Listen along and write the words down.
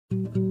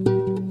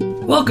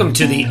Welcome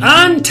to the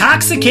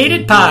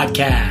Untoxicated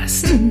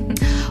Podcast.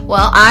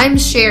 Well, I'm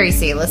Sheri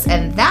Salis,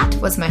 and that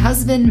was my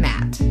husband,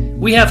 Matt.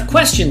 We have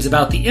questions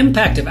about the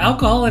impact of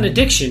alcohol and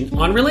addiction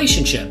on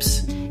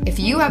relationships. If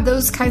you have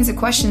those kinds of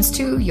questions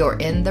too, you're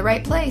in the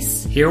right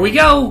place. Here we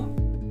go.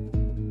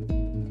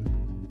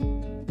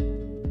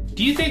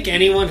 Do you think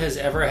anyone has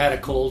ever had a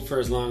cold for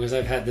as long as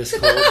I've had this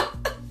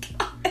cold?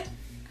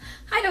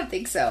 I don't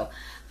think so.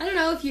 I don't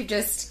know if you've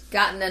just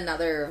gotten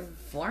another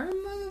form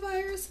of the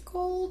virus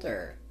cold,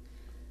 or...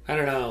 I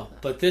don't know,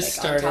 but this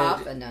like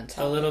started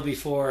a little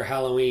before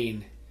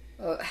Halloween.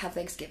 Oh, have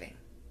Thanksgiving.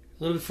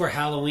 A little before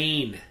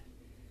Halloween.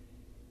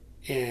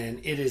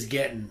 And it is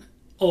getting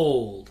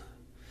old.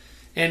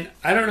 And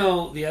I don't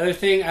know, the other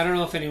thing, I don't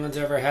know if anyone's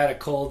ever had a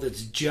cold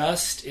that's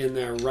just in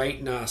their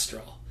right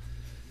nostril.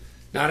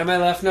 Not in my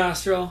left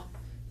nostril,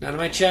 not in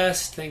my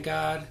chest, thank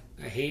God.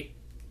 I hate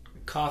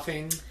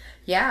coughing.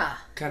 Yeah.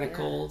 Kind of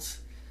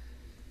colds.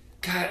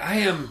 God, I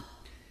am...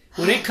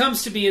 When it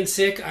comes to being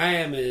sick, I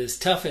am as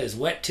tough as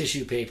wet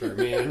tissue paper,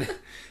 man.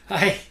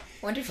 I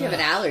wonder if you have an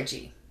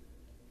allergy.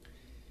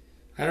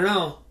 I don't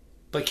know.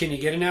 But can you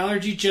get an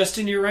allergy just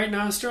in your right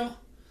nostril?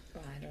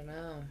 I don't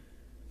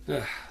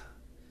know.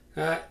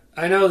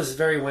 I know this is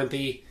very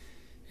wimpy.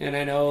 And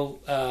I know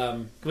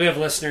we have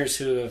listeners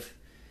who have...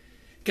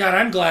 God,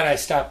 I'm glad I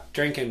stopped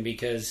drinking,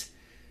 because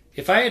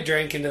if I had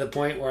drank into the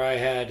point where I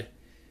had...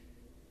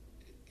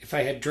 If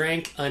I had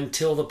drank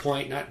until the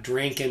point, not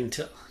drank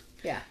until...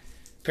 Yeah.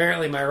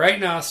 Apparently my right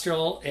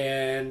nostril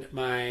and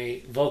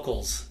my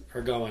vocals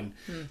are going.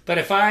 But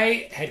if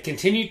I had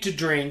continued to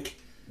drink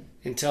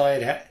until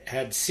I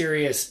had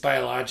serious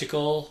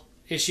biological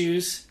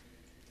issues,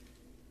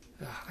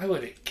 I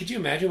would... Could you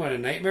imagine what a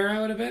nightmare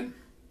I would have been?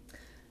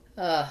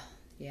 Yeah,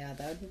 that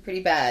would be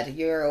pretty bad.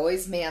 You're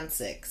always man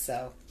sick,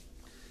 so...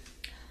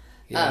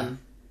 Yeah.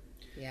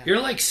 Yeah.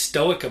 You're like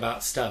stoic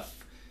about stuff.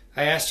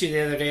 I asked you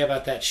the other day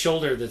about that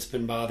shoulder that's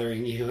been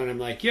bothering you, and I'm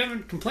like, you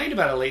haven't complained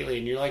about it lately.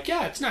 And you're like,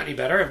 yeah, it's not any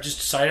better. I've just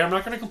decided I'm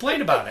not going to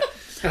complain about it.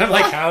 And I'm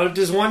like, how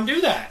does one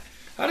do that?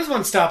 How does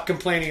one stop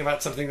complaining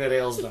about something that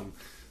ails them?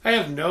 I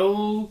have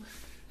no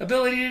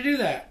ability to do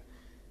that.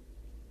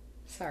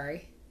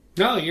 Sorry.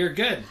 No, you're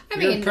good.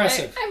 You're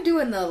impressive. I'm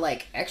doing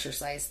the,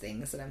 exercise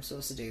things that I'm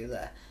supposed to do,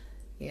 the,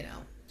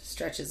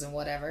 stretches and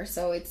whatever.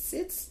 So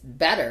it's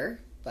better,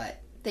 but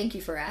thank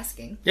you for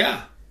asking.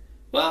 Yeah.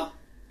 Well,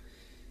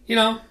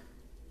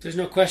 there's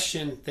no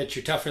question that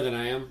you're tougher than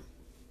I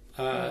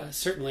am.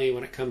 Certainly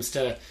when it comes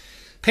to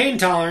pain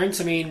tolerance.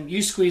 I mean,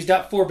 you squeezed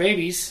up 4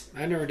 babies.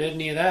 I never did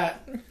any of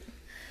that. I'm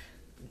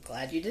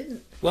glad you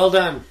didn't. Well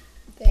done.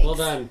 Thanks. Well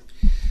done.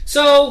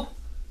 So,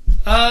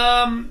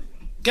 got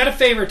a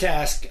favor to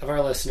ask of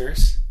our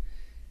listeners.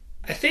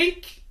 I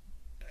think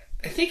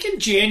in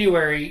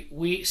January,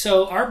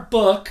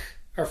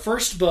 our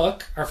first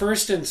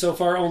and so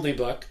far only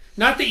book,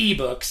 not the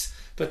ebooks,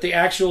 but the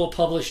actual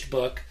published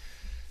book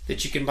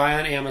that you can buy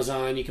on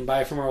Amazon, you can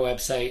buy from our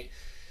website,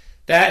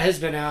 that has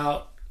been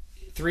out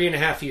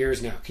 3.5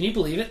 years now. Can you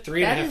believe it?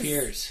 3.5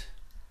 years.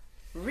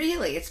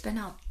 Really? It's been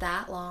out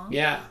that long?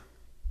 Yeah.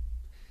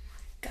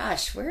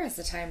 Gosh, where has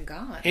the time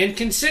gone? And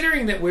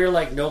considering that we're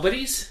like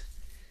nobodies,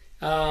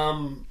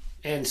 and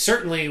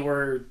certainly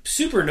we're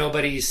super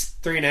nobodies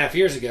 3.5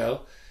 years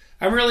ago,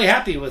 I'm really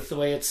happy with the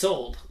way it's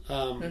sold.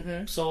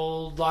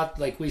 Sold a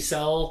lot, we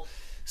sell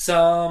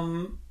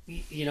some,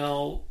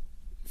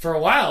 for a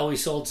while we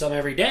sold some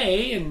every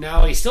day, and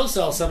now we still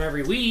sell some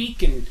every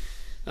week, and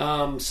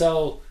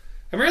so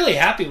I'm really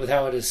happy with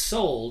how it is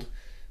sold.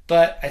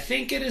 But I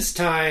think it is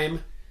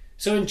time.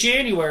 So in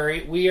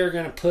January we are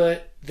going to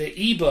put the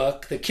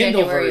ebook, the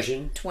Kindle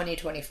version,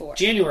 2024.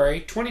 January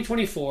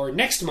 2024.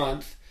 Next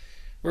month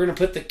we're going to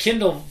put the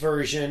Kindle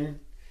version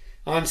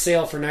on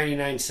sale for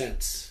 99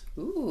 cents.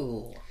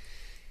 Ooh.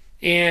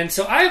 And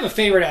so I have a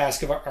favor to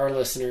ask of our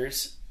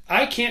listeners.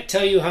 I can't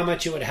tell you how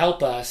much it would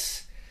help us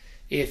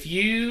if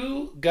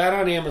you got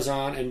on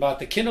Amazon and bought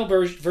the Kindle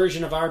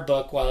version of our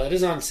book while it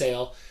is on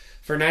sale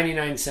for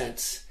 99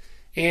 cents.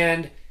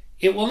 And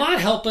it will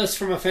not help us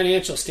from a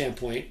financial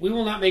standpoint. We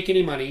will not make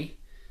any money.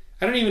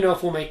 I don't even know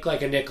if we'll make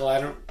a nickel.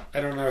 I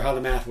don't know how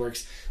the math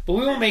works. But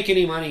we won't make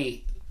any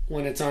money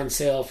when it's on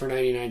sale for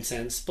 99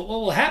 cents. But what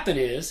will happen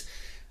is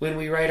when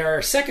we write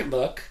our second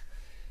book,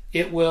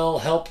 it will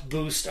help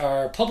boost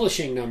our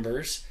publishing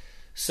numbers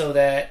so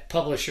that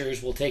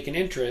publishers will take an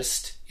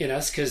interest in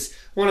us, because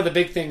one of the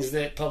big things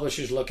that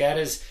publishers look at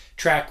is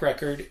track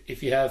record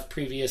if you have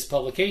previous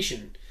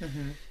publication.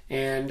 Mm-hmm.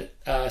 And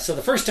so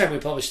the first time we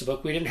published the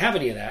book, we didn't have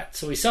any of that.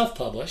 So we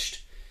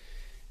self-published.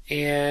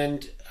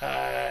 And,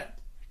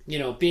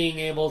 being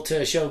able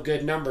to show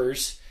good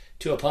numbers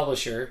to a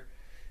publisher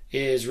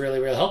is really,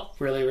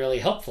 really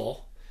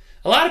helpful.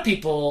 A lot of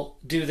people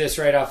do this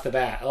right off the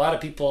bat. A lot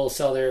of people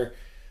sell their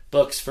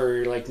books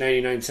for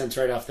 99 cents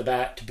right off the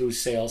bat to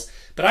boost sales.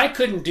 But I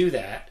couldn't do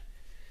that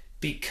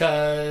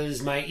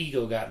because my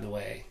ego got in the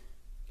way.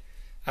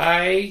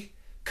 I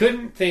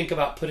couldn't think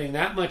about putting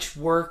that much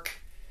work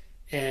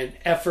and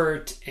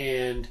effort,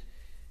 and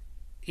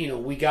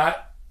we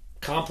got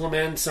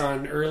compliments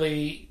on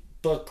early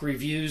book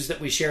reviews that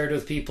we shared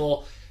with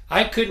people.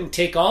 I couldn't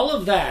take all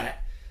of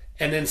that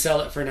and then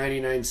sell it for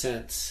 99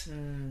 cents.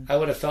 I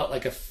would have felt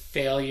like a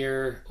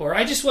failure, or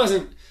I just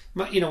wasn't,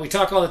 we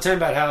talk all the time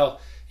about how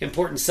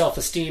important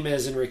self-esteem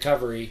is in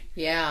recovery.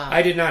 Yeah.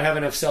 I did not have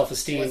enough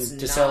self-esteem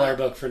to sell our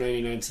book for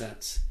 99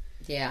 cents.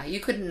 Yeah, you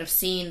couldn't have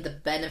seen the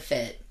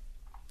benefit,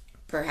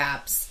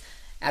 perhaps,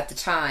 at the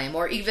time,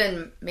 or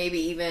maybe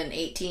even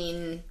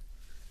 18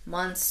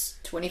 months,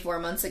 24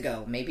 months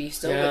ago. Maybe you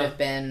still would have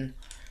been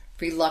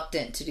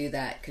reluctant to do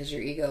that because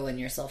your ego and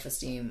your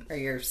self-esteem,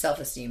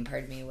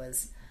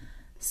 was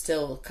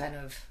still kind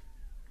of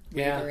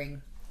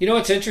lingering. You know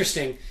what's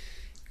interesting?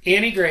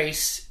 Annie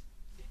Grace,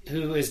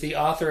 who is the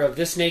author of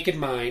This Naked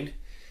Mind,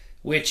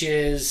 which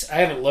is, I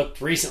haven't looked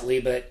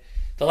recently, but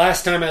the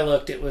last time I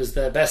looked, it was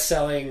the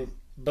best-selling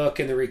book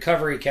in the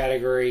recovery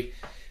category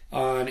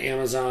on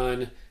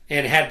Amazon,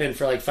 and had been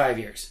for like 5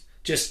 years.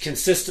 Just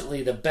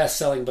consistently the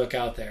best-selling book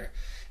out there.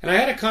 And I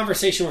had a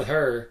conversation with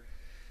her,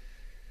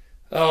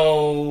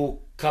 a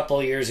couple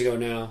of years ago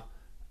now,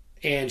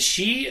 and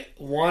she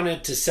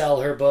wanted to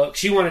sell her book.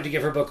 She wanted to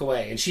give her book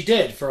away, and she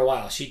did for a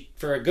while,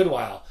 for a good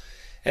while.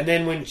 And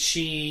then when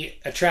she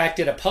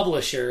attracted a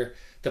publisher,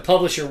 the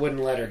publisher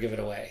wouldn't let her give it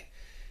away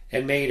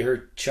and made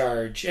her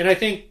charge. And I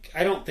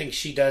don't think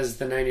she does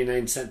the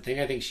 99 cent thing.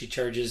 I think she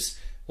charges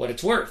what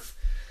it's worth,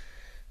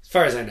 as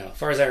far as I know, as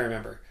far as I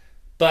remember.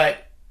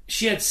 But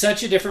she had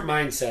such a different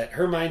mindset.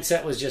 Her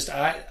mindset was just,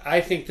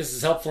 I think this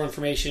is helpful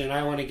information and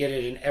I want to get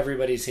it in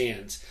everybody's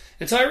hands.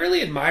 And so I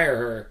really admire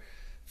her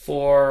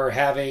for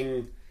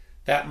having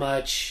that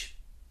much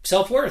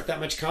self-worth, that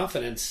much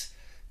confidence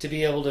to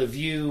be able to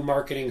view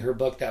marketing her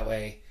book that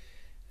way.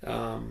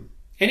 And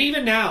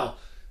even now,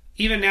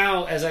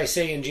 as I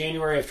say, in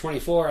January of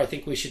 24, I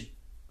think we should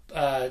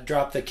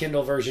drop the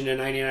Kindle version at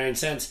 99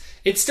 cents.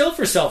 It's still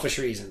for selfish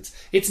reasons.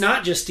 It's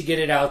not just to get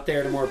it out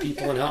there to more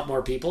people and help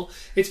more people.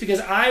 It's because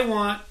I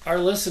want our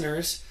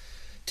listeners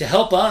to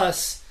help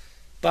us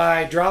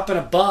by dropping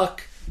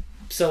 $1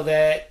 so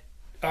that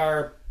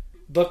our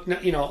book,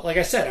 like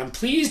I said, I'm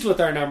pleased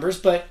with our numbers,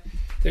 but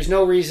there's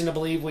no reason to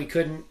believe we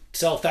couldn't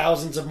sell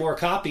thousands of more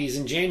copies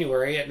in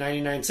January at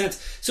 99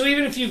 cents. So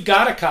even if you've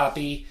got a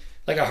copy,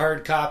 like a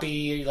hard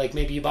copy, like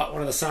maybe you bought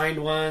one of the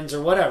signed ones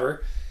or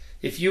whatever,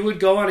 if you would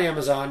go on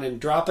Amazon and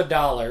drop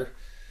 $1,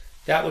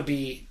 that would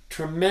be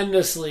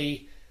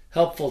tremendously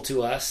helpful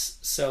to us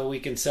so we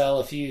can sell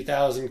a few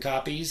thousand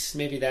copies.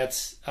 Maybe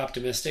that's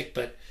optimistic,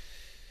 but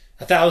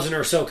 1,000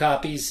 or so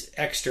copies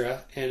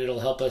extra, and it'll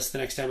help us the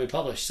next time we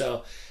publish.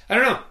 So I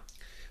don't know.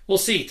 We'll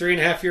see.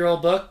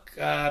 3.5-year-old book.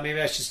 Maybe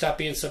I should stop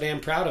being so damn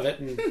proud of it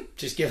and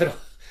just give it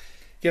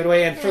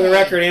away. And for the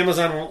record,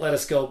 Amazon won't let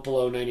us go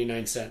below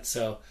 99 cents.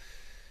 So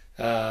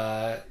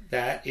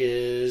that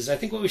is, I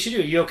think, what we should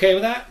do. You okay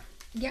with that?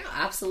 Yeah,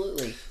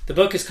 absolutely. The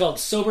book is called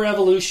Sober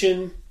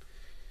Evolution.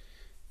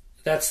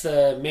 That's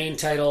the main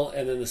title.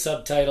 And then the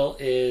subtitle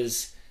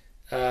is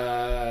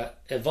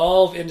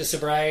Evolve into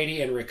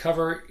Sobriety and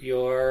Recover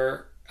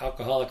Your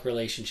Alcoholic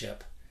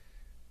Relationship.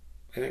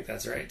 I think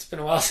that's right. It's been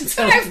a while since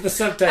I looked at the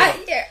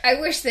subtitle. I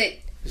wish that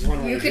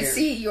you could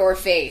see your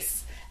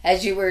face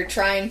as you were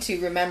trying to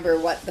remember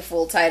what the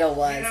full title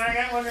was.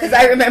 Because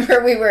I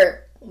remember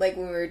when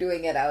we were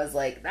doing it, I was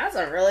like, that's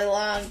a really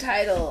long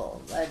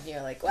title. And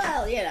you're like,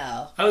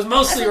 well, I was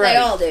mostly right. They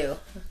all do.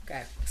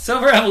 Okay.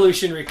 Sober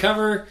Evolution,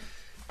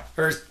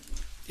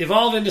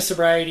 Evolve into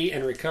Sobriety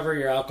and Recover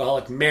Your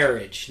Alcoholic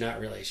Marriage,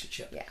 not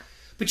relationship. Yeah.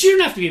 But you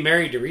don't have to be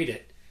married to read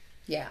it.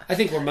 Yeah. I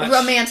think we're much...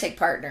 Romantic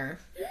partner,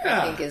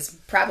 I think, is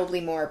probably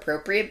more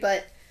appropriate,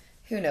 but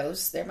who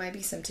knows? There might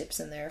be some tips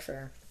in there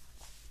for...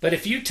 But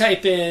if you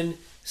type in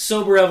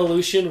Sober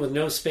Evolution with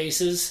no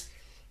spaces,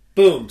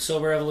 boom,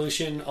 Sober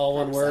Evolution, all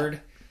one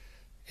word,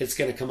 it's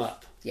going to come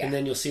up. Yeah. And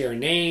then you'll see our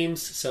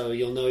names, so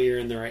you'll know you're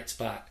in the right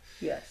spot.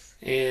 Yes.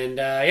 And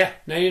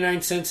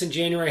 99 cents in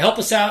January. Help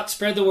us out,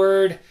 spread the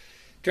word,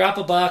 drop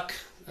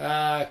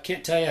 $1.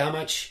 Can't tell you how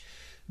much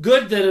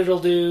good that it'll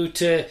do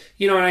to,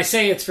 and I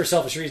say it's for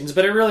selfish reasons,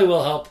 but it really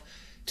will help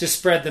to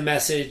spread the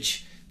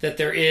message that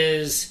there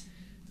is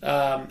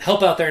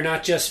help out there,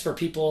 not just for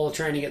people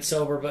trying to get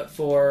sober, but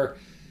for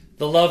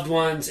the loved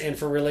ones and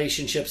for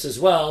relationships as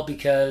well,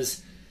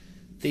 because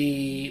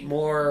the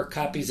more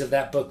copies of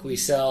that book we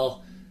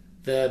sell,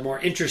 the more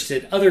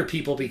interested other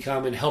people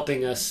become in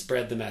helping us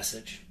spread the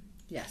message.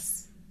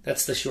 Yes.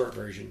 That's the short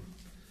version.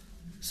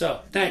 So,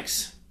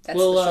 thanks. That's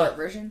the short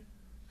version?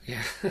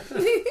 Yeah.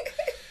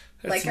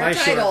 like That's our my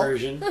title. Short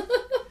version.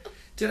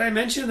 Did I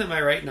mention that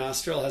my right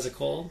nostril has a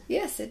cold?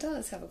 Yes, it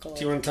does have a cold.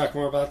 Do you want to talk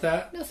more about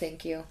that? No,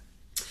 thank you.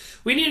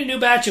 We need a new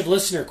batch of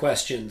listener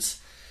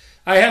questions.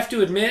 I have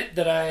to admit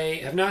that I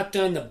have not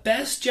done the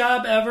best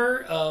job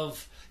ever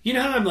of... You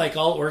know how I'm like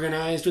all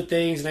organized with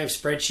things and I have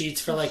spreadsheets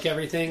for like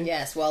everything?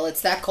 Yes, well,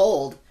 it's that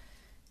cold.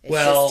 It's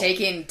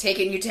just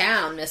taking you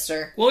down,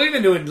 mister. Well, we've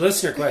been doing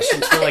listener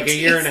questions for like a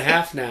year and a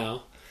half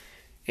now.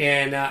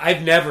 And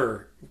I've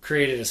never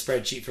created a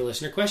spreadsheet for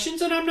listener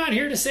questions, and I'm not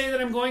here to say that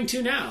I'm going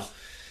to now.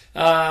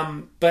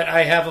 But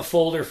I have a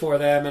folder for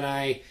them, and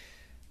I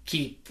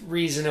keep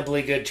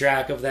reasonably good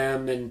track of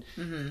them, and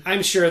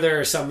I'm sure there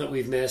are some that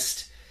we've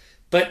missed.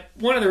 But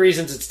one of the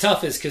reasons it's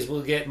tough is because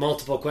we'll get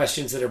multiple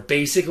questions that are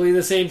basically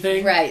the same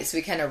thing. Right, so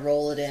we kind of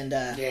roll it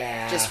into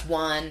just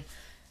one.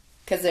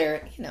 Because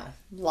a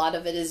lot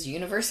of it is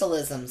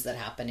universalisms that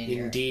happen in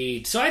here.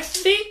 Indeed. So I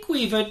think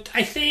like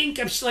I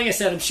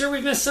said, I'm sure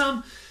we've missed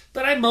some,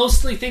 but I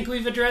mostly think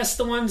we've addressed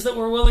the ones that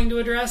we're willing to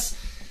address.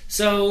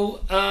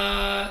 So,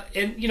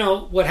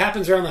 what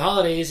happens around the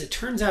holidays, it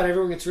turns out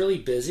everyone gets really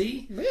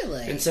busy.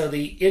 Really? And so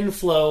the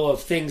inflow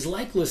of things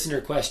like listener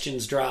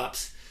questions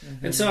drops.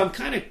 And so I'm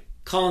kind of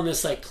calling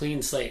this like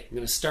clean slate. I'm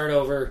going to start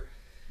over.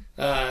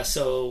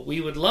 So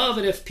we would love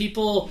it if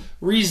people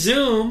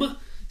resume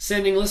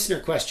sending listener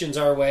questions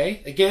our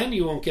way. Again,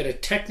 you won't get a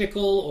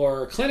technical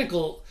or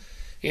clinical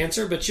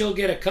answer, but you'll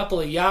get a couple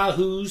of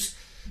yahoos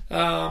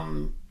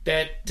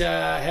that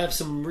have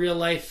some real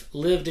life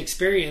lived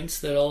experience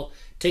that'll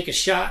take a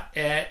shot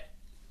at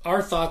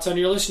our thoughts on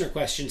your listener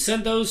questions.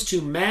 Send those to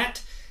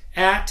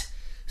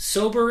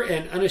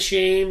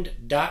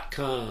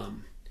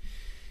matt@soberandunashamed.com.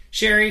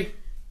 Sheri,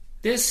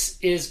 this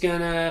is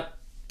gonna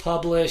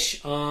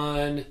publish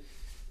on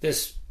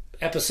this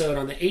episode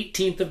on the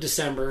 18th of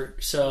December,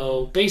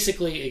 so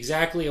basically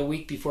exactly a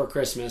week before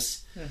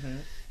Christmas.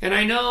 And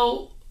I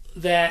know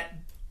that,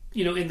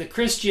 in the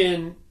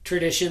Christian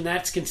tradition,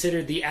 that's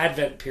considered the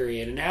Advent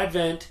period. And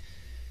Advent,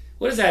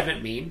 what does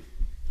Advent mean?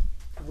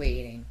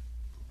 Waiting.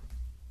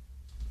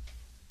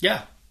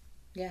 Yeah.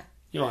 Yeah.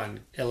 You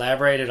want to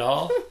elaborate at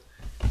all?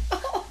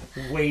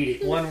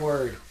 Waiting. One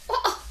word.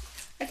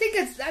 I think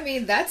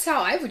that's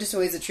how I would just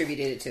always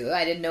attributed it to.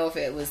 I didn't know if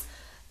it was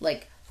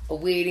like a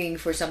waiting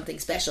for something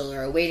special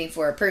or a waiting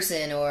for a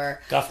person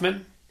or...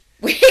 Guffman?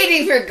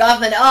 Waiting for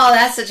Guffman. Oh,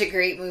 that's such a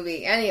great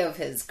movie. Any of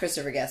his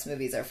Christopher Guest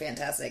movies are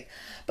fantastic.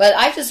 But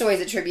I've just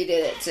always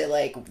attributed it to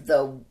like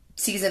the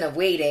season of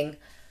waiting.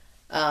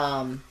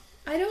 I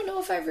don't know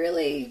if I've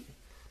really...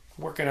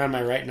 Working on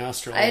my right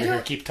nostril over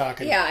here. Keep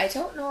talking. Yeah, I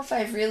don't know if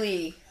I've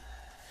really...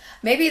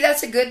 Maybe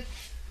that's a good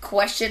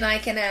question I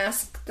can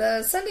ask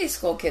the Sunday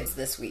school kids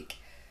this week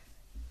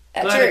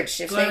at church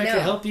if they know. I can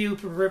help you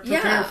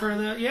prepare for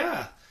the...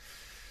 Yeah.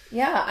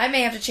 Yeah, I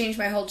may have to change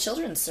my whole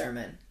children's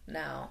sermon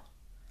now.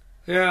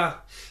 Yeah.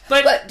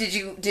 But did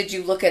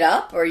you look it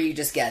up or you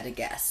just got to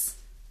guess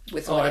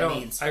with what it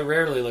means? I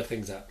rarely look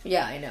things up.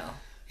 Yeah, I know.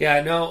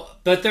 Yeah, no.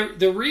 But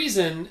the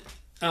reason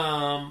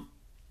I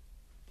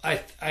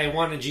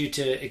wanted you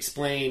to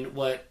explain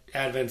what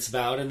Advent's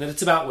about and that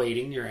it's about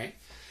waiting, you're right,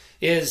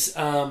 is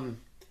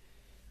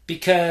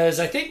because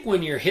I think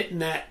when you're in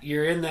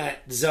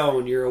that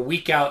zone, you're a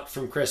week out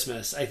from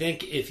Christmas. I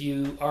think if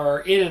you are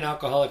in an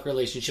alcoholic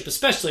relationship,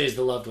 especially as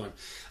the loved one.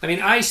 I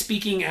mean,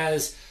 speaking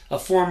as a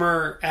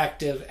former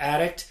active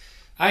addict,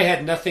 I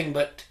had nothing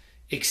but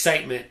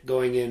excitement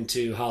going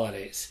into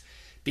holidays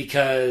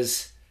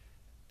because,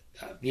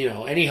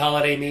 any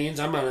holiday means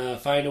I'm going to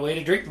find a way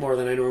to drink more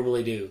than I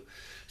normally do.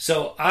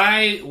 So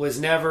I was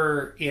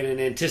never in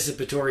an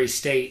anticipatory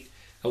state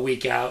a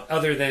week out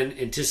other than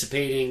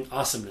anticipating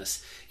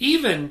awesomeness.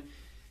 Even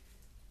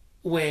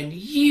when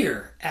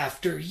year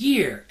after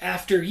year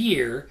after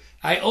year,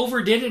 I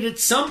overdid it at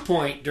some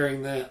point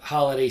during the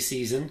holiday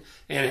season,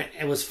 and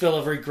it was full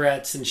of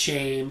regrets and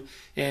shame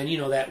and,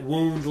 that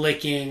wound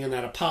licking and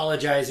that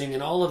apologizing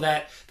and all of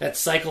that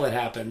cycle that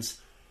happens.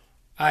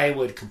 I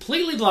would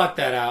completely block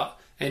that out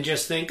and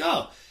just think,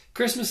 oh,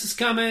 Christmas is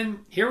coming.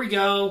 Here we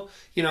go.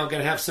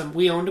 Gonna have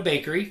we owned a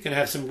bakery, gonna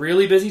have some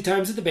really busy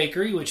times at the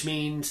bakery, which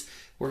means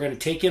we're going to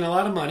take in a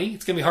lot of money.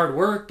 It's going to be hard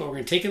work, but we're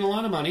going to take in a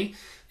lot of money.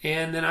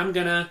 And then I'm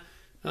going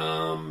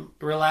to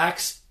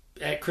relax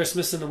at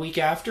Christmas and the week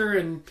after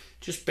and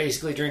just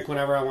basically drink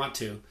whenever I want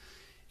to.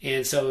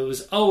 And so it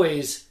was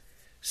always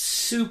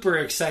super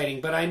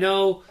exciting. But I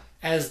know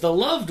as the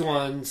loved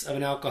ones of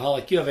an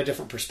alcoholic, you have a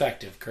different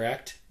perspective,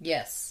 correct?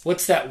 Yes.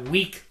 What's that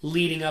week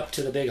leading up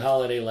to the big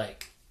holiday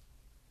like?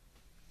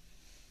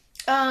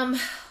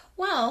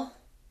 Well...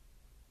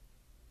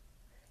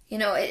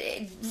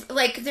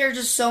 there are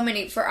just so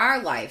many, for our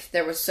life,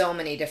 there were so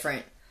many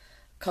different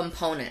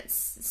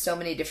components, so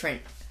many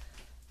different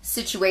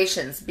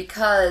situations,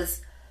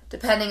 because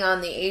depending on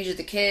the age of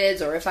the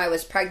kids, or if I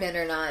was pregnant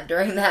or not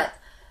during that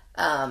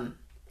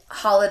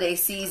holiday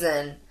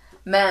season,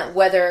 meant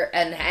whether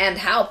and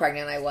how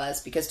pregnant I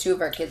was, because two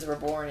of our kids were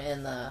born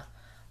in the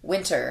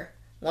winter,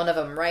 one of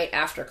them right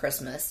after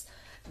Christmas,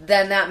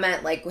 then that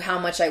meant, how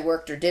much I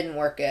worked or didn't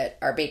work at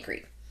our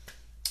bakery,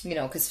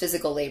 because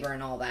physical labor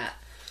and all that.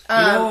 In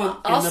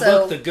the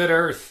book, The Good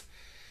Earth,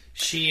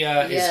 she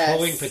is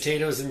hoeing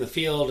potatoes in the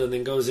field and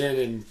then goes in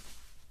and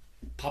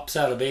pops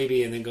out a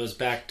baby and then goes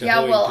back to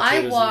hoeing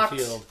potatoes in the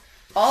field.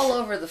 All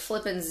over the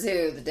flippin'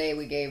 zoo the day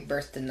I gave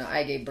birth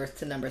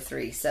to number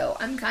 3. So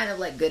I'm kind of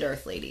like Good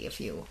Earth lady, if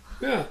you...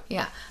 Yeah.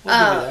 Yeah.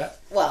 I'll give you that.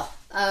 Well,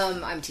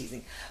 I'm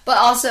teasing. But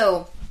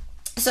also,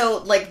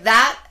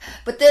 that...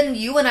 But then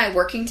you and I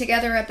working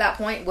together at that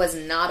point was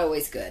not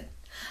always good.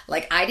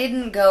 I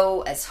didn't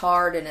go as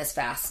hard and as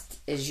fast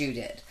as you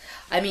did.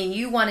 I mean,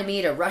 you wanted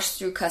me to rush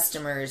through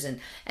customers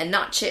and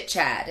not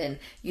chit-chat. And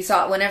you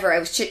thought whenever I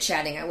was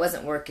chit-chatting, I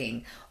wasn't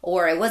working.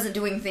 Or I wasn't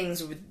doing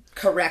things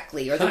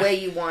correctly or the way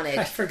you wanted.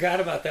 I forgot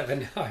about that, but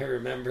now I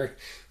remember.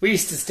 We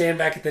used to stand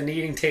back at the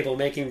kneading table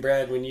making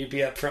bread when you'd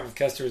be up front with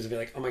customers and be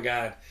like, oh my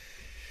God.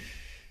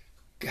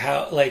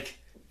 How, like,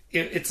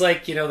 it's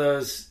like, you know,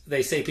 those,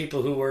 they say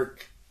people who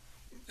work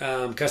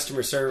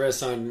customer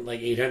service on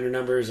like 800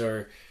 numbers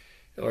or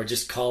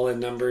just call-in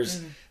numbers,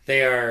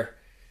 they are...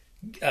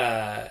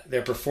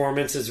 their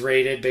performance is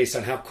rated based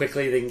on how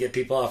quickly they can get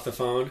people off the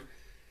phone.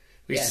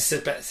 We used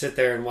to sit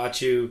there and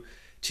watch you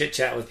chit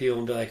chat with people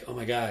and be like, "Oh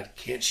my God,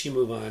 can't she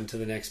move on to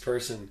the next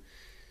person?"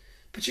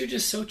 But you're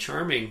just so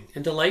charming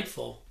and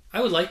delightful.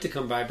 I would like to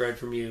come buy bread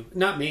from you,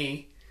 not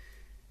me.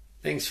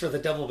 Thanks for the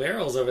double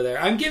barrels over there.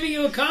 I'm giving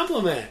you a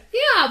compliment.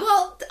 Yeah,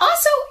 well,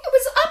 also it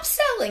was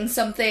upselling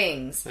some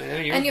things, I know,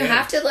 and you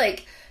have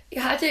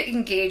to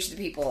engage the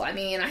people. I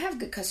mean, I have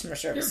good customer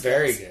service. You're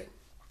very good,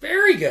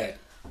 very good.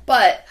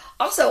 But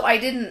also, I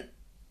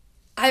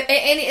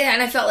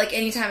felt like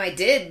anytime I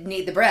did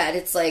need the bread,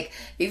 it's like,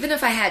 even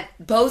if I had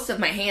both of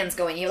my hands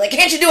going, you're like,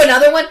 can't you do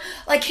another one?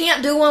 Well, I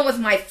can't do one with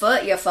my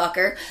foot, you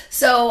fucker.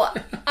 So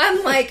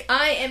I'm like,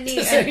 I am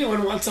needing. Does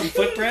anyone want some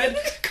foot bread?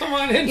 Come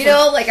on in. You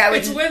know, like I would.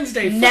 It's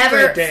Wednesday, never,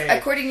 foot bread day.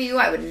 According to you,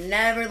 I would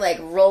never like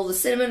roll the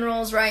cinnamon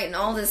rolls right and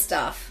all this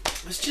stuff.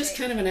 I was just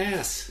kind of an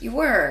ass. You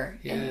were.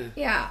 Yeah. And,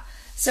 yeah.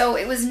 So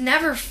it was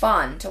never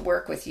fun to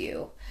work with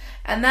you.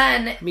 And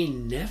then... I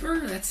mean, never?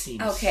 That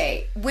seems...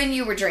 Okay, when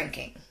you were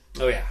drinking.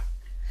 Oh, yeah.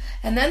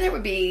 And then there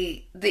would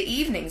be the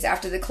evenings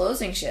after the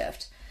closing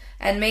shift.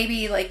 And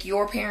maybe, like,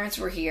 your parents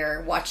were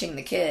here watching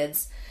the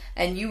kids,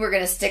 and you were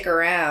going to stick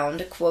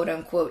around,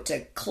 quote-unquote,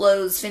 to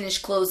finish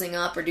closing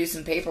up or do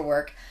some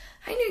paperwork.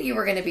 I knew you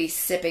were going to be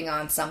sipping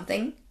on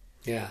something.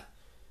 Yeah.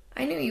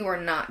 I knew you were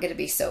not going to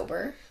be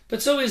sober.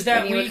 But so is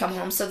that when you would come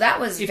home. So that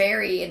was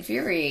very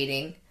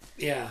infuriating.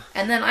 Yeah.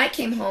 And then I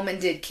came home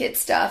and did kid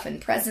stuff and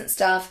present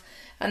stuff.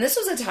 And this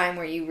was a time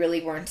where you really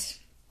weren't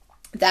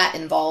that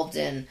involved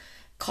in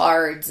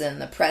cards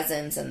and the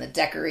presents and the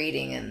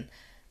decorating and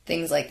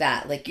things like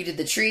that. Like you did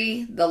the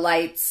tree, the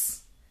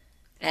lights,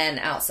 and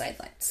outside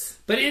lights.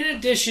 But in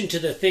addition to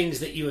the things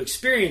that you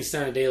experienced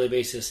on a daily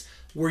basis,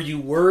 were you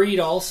worried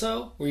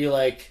also? Were you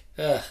like,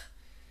 ugh?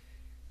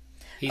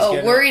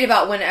 Worried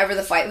about whenever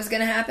the fight was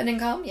going to happen and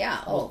come?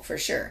 Yeah, for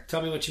sure.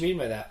 Tell me what you mean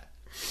by that.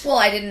 Well,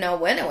 I didn't know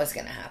when it was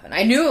going to happen.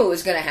 I knew it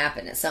was going to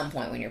happen at some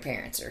point when your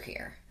parents are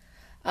here.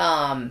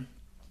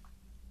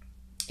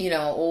 You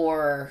know,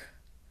 or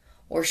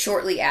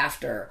shortly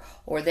after,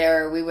 or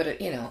we would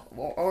have, you know,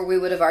 or we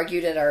would have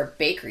argued at our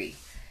bakery.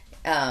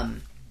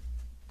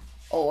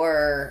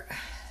 Or,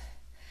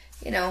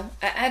 you know,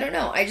 I don't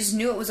know. I just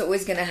knew it was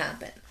always going to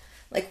happen.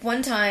 Like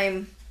one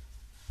time,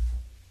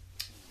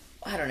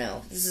 I don't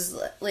know. This is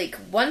like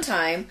one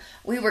time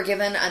we were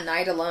given a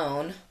night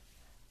alone.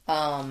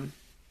 Like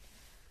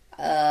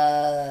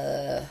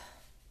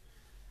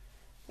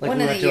one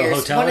we of went the to years. A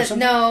hotel or something?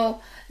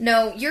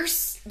 No.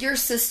 Your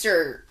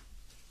sister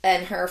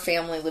and her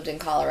family lived in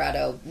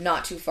Colorado,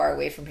 not too far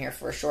away from here,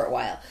 for a short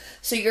while.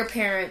 So your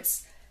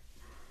parents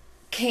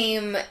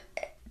came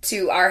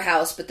to our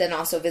house, but then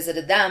also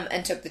visited them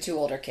and took the two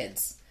older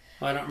kids.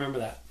 Oh, I don't remember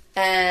that.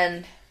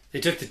 And they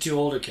took the two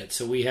older kids,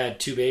 so we had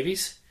two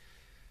babies?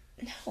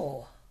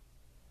 No.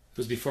 It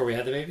was before we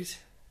had the babies?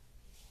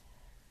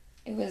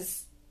 It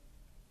was...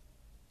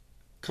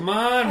 Come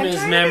on,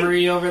 Ms.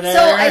 Memory over there.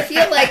 So I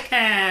feel like...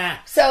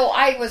 So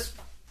I was...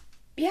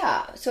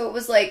 Yeah, so it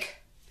was like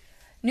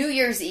New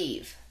Year's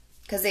Eve.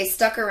 Because they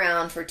stuck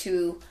around for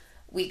 2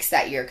 weeks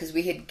that year, because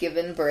we had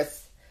given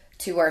birth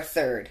to our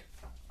third.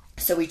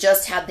 So we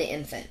just had the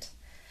infant.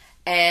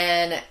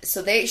 And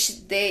so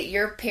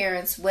your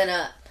parents went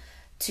up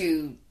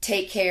to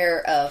take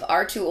care of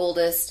our two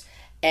oldest,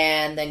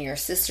 and then your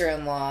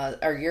sister-in-law,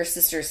 or your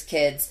sister's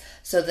kids.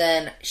 So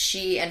then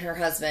she and her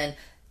husband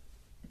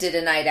did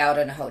a night out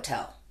in a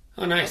hotel.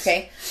 Oh, nice.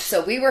 Okay?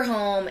 So we were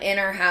home in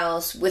our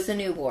house with a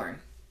newborn.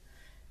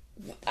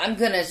 I'm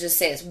going to just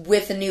say this,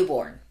 with a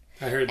newborn.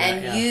 I heard that,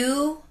 and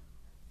you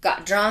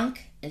got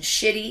drunk and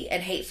shitty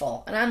and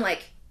hateful. And I'm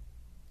like,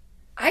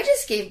 I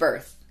just gave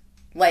birth,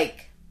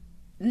 like,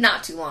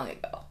 not too long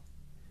ago.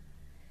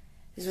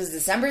 This was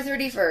December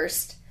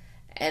 31st,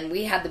 and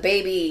we had the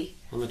baby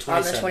on the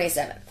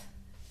 27th.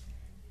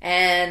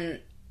 And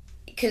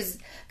because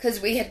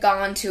we had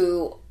gone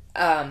to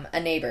a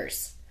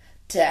neighbor's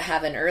to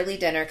have an early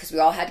dinner, because we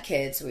all had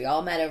kids, so we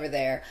all met over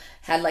there,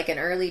 had like an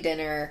early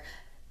dinner.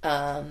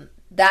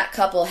 That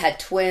couple had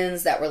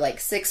twins that were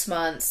like 6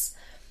 months,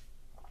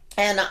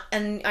 and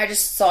I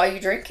just saw you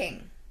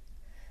drinking.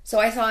 So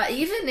I thought,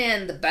 even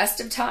in the best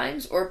of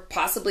times, or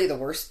possibly the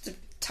worst of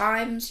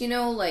times, you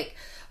know, like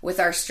with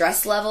our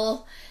stress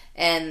level,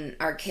 and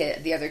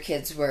the other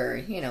kids were,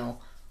 you know,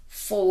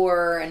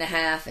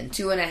 4.5 and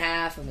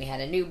 2.5, and we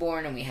had a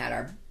newborn, and we had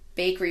our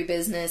bakery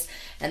business,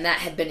 and that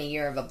had been a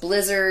year of a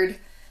blizzard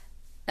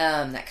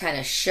that kind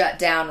of shut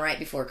down right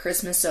before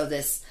Christmas. So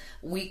this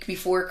week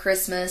before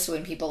Christmas,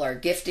 when people are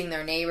gifting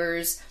their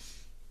neighbors,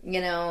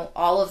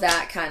 all of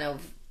that kind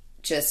of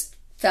just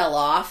fell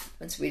off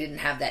once we didn't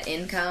have that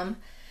income.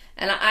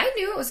 And I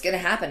knew it was going to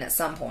happen at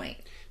some point.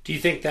 Do you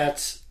think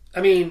that's,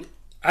 I mean,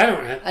 I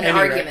don't have an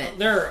argument.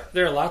 There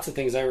are lots of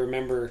things I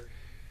remember,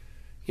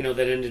 that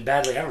ended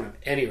badly. I don't have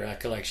any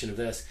recollection of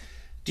this.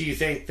 Do you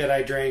think that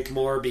I drank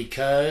more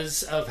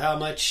because of how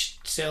much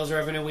sales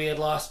revenue we had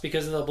lost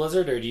because of the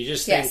blizzard, or do you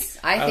just think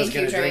I was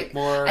going to drink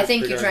more? I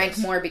think you drank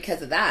more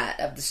because of that,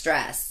 of the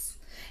stress.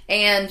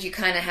 And you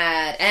kind of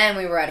and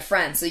we were at a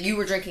friend, so you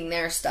were drinking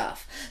their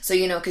stuff. So,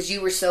 because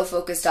you were so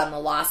focused on the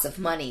loss of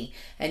money,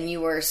 and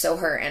you were so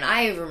hurt. And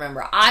I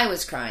remember I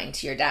was crying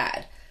to your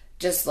dad,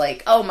 just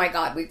like, oh my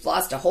God, we've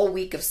lost a whole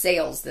week of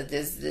sales, that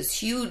this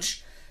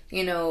huge,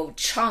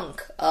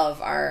 chunk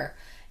of our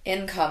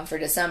income for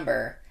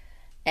December.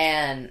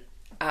 And,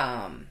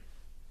 I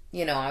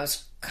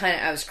was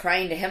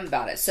crying to him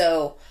about it.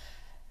 So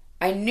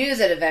I knew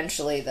that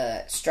eventually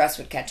the stress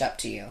would catch up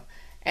to you.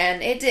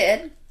 And it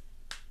did.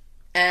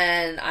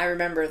 And I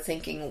remember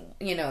thinking,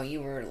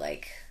 you were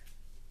like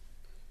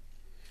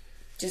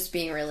just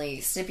being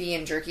really snippy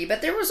and jerky.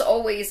 But there was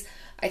always,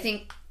 I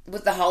think,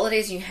 with the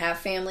holidays, you have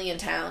family in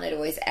town, it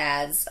always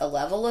adds a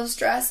level of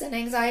stress and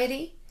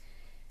anxiety,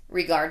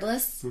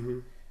 regardless.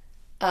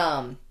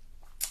 Mm-hmm.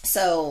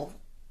 So,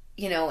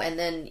 and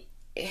then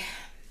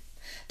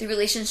the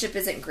relationship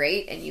isn't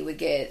great, and you would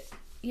get,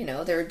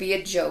 there would be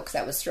a joke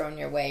that was thrown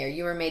your way, or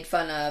you were made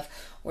fun of,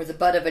 or the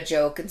butt of a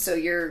joke, and so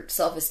your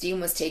self-esteem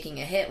was taking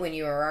a hit when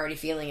you were already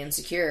feeling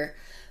insecure.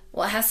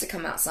 Well, it has to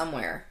come out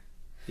somewhere.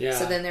 Yeah.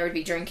 So then there would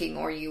be drinking,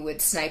 or you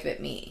would snipe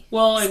at me.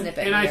 Well, and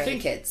I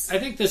think kids. I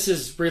think this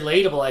is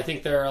relatable. I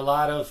think there are a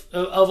lot of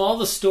all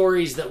the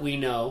stories that we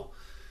know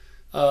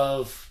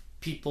of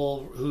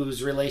people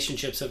whose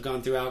relationships have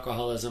gone through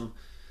alcoholism.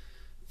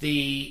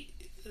 The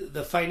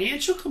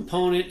financial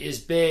component is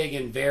big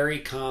and very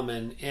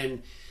common,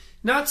 and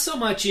not so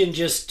much in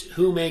just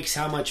who makes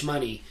how much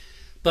money,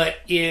 but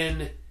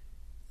in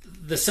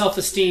the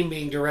self-esteem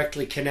being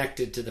directly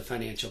connected to the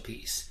financial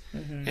piece.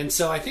 Mm-hmm. And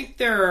so I think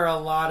there are a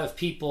lot of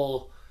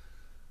people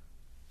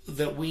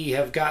that we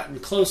have gotten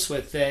close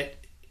with that,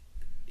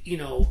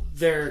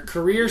 their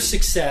career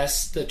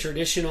success, the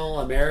traditional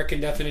American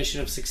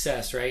definition of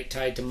success, right,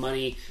 tied to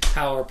money,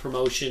 power,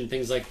 promotion,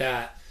 things like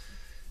that,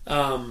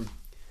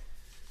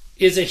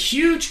 is a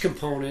huge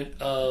component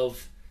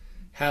of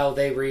how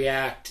they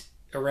react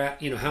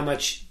around, how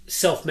much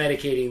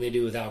self-medicating they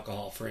do with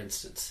alcohol, for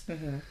instance.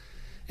 Mm-hmm.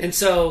 And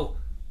so,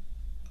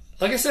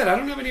 like I said, I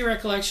don't have any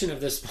recollection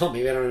of this. Well,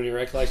 maybe I don't have any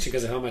recollection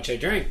because of how much I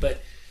drank,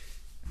 but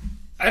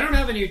I don't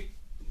have any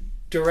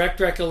direct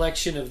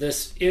recollection of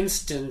this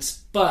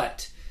instance.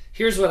 But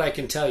here's what I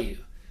can tell you.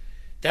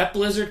 That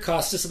blizzard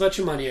cost us a bunch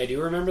of money. I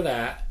do remember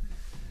that.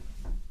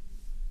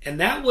 And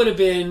that would have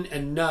been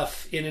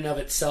enough in and of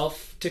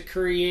itself to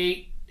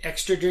create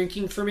extra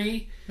drinking for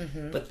me.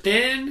 Mm-hmm. But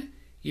then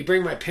you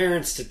bring my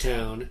parents to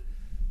town,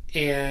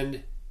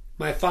 and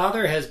my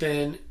father has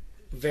been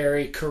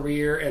very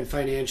career and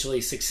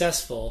financially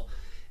successful,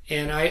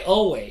 and I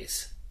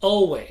always,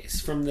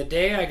 from the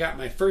day I got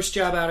my first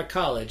job out of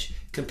college,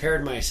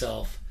 compared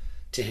myself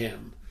to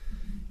him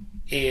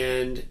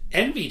and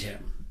envied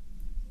him.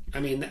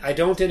 I mean, I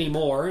don't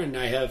anymore, and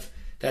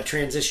that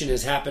transition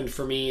has happened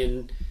for me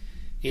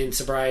in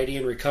sobriety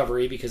and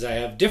recovery because I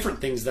have different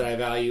things that I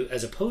value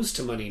as opposed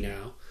to money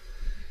now.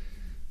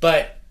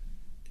 But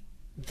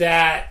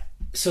that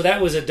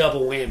was a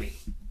double whammy.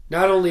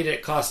 Not only did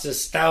it cost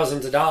us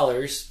thousands of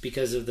dollars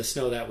because of the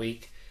snow that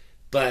week,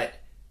 but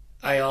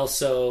I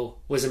also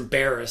was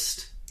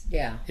embarrassed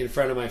in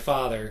front of my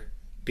father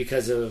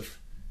because of,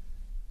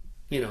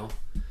 and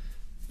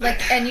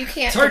you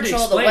can't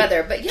control the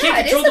weather, but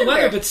can't control the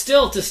weather, but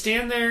still to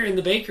stand there in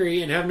the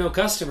bakery and have no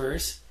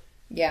customers.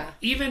 Yeah.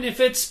 Even if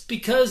it's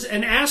because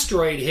an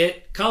asteroid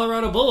hit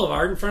Colorado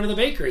Boulevard in front of the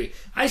bakery,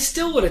 I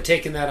still would have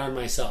taken that on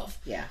myself.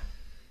 Yeah.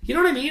 You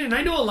know what I mean? And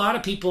I know a lot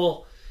of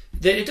people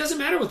that it doesn't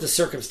matter what the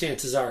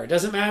circumstances are. It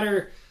doesn't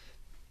matter,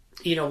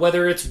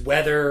 whether it's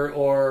weather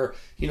or,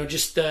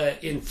 just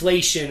the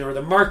inflation or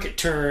the market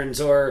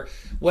turns or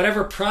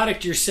whatever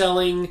product you're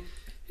selling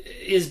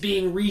is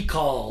being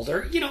recalled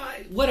or,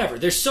 whatever.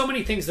 There's so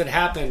many things that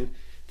happen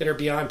that are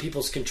beyond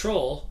people's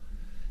control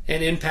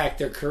and impact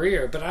their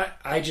career. But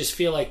I just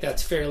feel like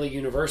that's fairly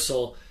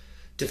universal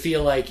to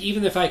feel like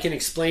even if I can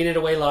explain it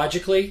away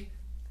logically,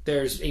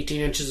 there's 18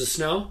 inches of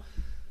snow.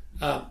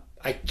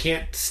 I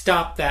can't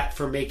stop that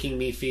from making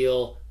me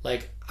feel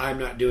like I'm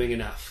not doing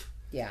enough.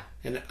 Yeah.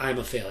 And that I'm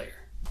a failure.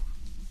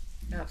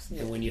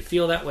 Absolutely. And when you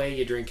feel that way,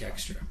 you drink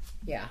extra.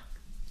 Yeah.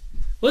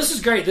 Well, this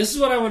is great. This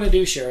is what I want to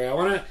do,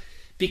 Sheri.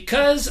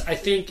 Because I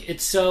think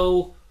it's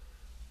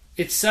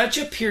such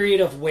a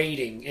period of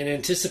waiting and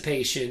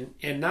anticipation,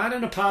 and not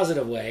in a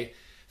positive way,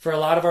 for a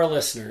lot of our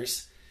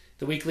listeners,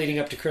 the week leading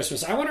up to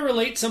Christmas. I want to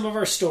relate some of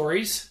our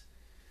stories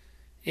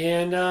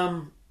and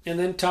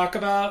then talk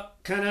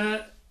about kind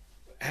of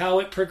how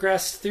it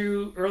progressed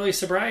through early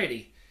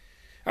sobriety.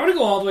 I want to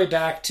go all the way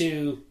back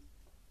to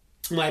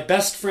my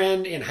best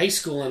friend in high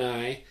school and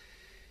I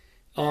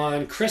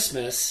on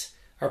Christmas.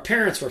 Our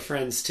parents were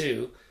friends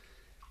too.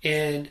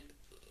 And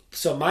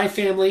so my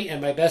family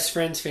and my best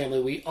friend's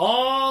family, we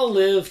all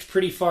lived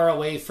pretty far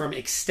away from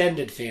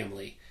extended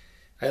family.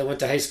 I went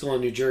to high school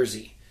in New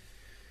Jersey.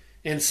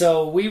 And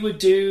so we would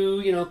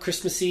do,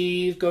 Christmas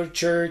Eve, go to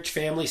church,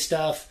 family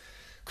stuff,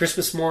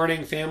 Christmas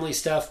morning, family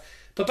stuff.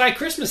 But by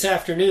Christmas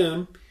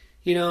afternoon,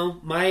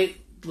 my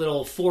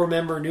little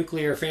 4-member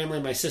nuclear family,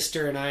 my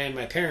sister and I and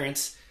my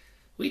parents,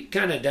 we'd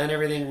kind of done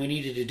everything we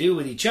needed to do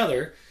with each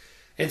other.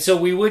 And so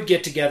we would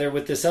get together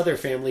with this other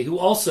family who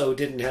also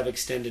didn't have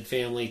extended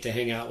family to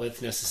hang out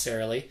with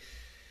necessarily.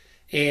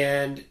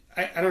 And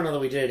I don't know that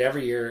we did it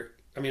every year.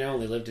 I mean, I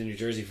only lived in New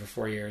Jersey for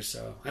 4 years,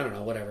 so I don't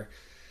know, whatever.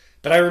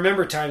 But I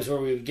remember times where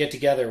we would get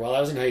together while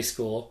I was in high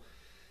school,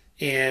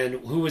 and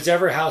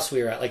whoever house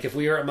we were at, like if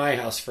we were at my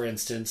house, for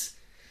instance,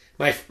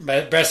 my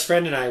best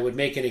friend and I would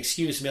make an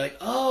excuse and be like,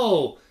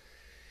 oh,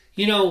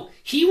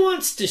 he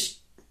wants to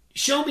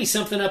show me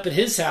something up at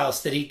his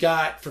house that he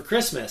got for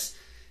Christmas.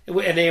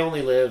 And they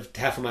only lived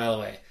half a mile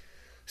away.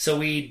 So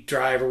we'd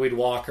drive or we'd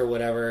walk or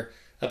whatever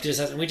up to his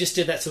house, and we just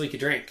did that so we could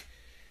drink.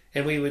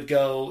 And we would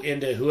go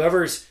into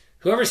whoever's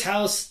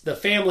house the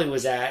family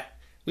was at.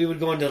 We would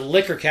go into the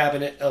liquor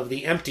cabinet of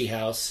the empty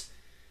house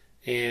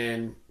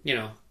and,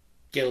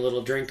 get a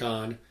little drink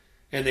on,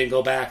 and then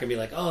go back and be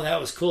like, oh, that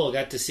was cool. I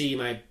got to see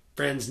my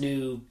friend's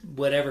new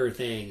whatever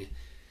thing.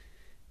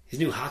 His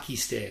new hockey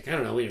stick. I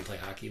don't know. We didn't play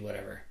hockey,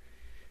 whatever.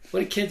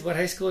 What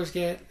high schoolers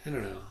get? I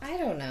don't know. I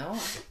don't know.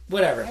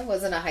 Whatever. I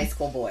wasn't a high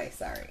school boy,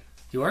 sorry.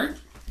 You weren't?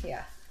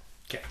 Yeah.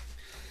 Okay.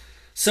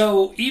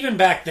 So even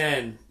back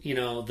then,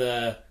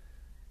 the...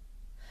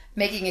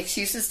 Making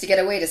excuses to get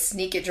away to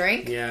sneak a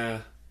drink? Yeah.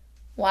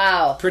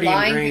 Wow. Pretty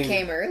Lying ingrained.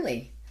 became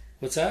early.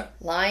 What's that?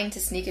 Lying to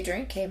sneak a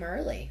drink came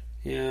early.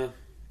 Yeah.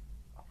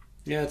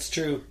 Yeah, it's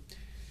true.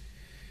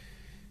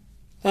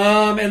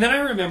 And then I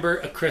remember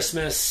a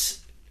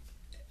Christmas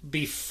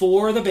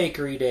before the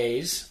bakery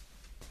days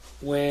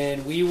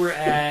when we were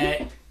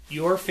at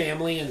your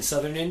family in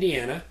southern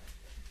Indiana.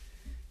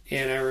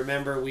 And I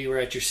remember we were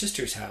at your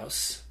sister's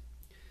house.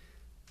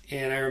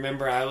 And I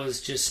remember I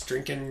was just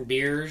drinking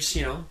beers,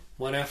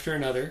 one after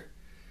another.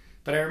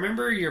 But I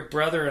remember your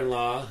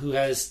brother-in-law, who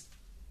has,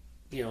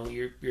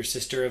 your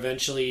sister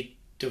eventually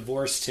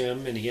divorced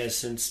him, and he has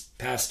since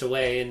passed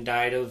away and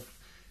died of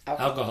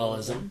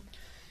alcoholism.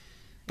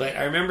 But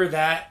I remember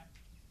that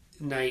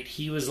night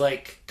he was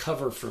like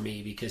cover for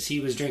me because he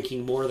was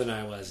drinking more than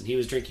I was, and he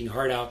was drinking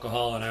hard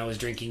alcohol and I was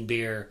drinking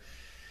beer.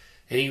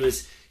 And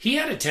he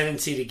had a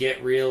tendency to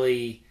get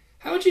really,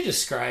 how would you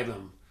describe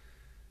him?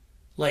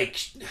 Like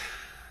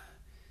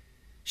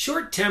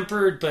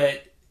short-tempered,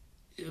 but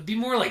it would be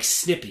more like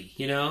snippy,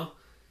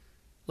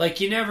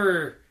 Like you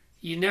never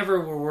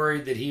were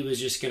worried that he was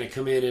just going to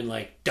come in and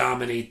like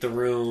dominate the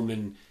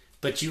room,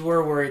 but you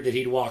were worried that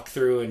he'd walk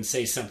through and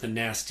say something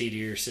nasty to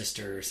your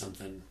sister or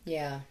something.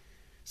 Yeah.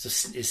 So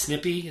is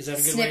snippy? Is that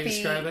a good way to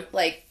describe it?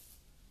 Like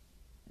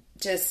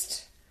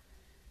just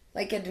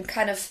like in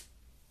kind of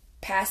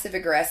passive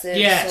aggressive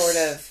sort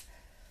of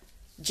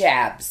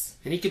jabs.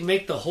 And he could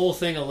make the whole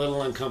thing a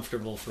little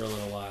uncomfortable for a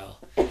little while.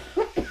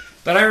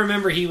 But I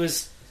remember he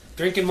was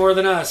drinking more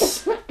than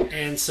us,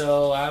 and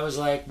so I was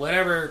like,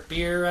 whatever,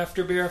 beer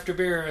after beer after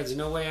beer. There's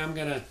no way I'm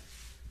gonna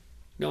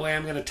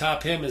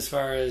top him as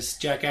far as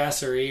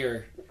jackassery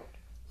or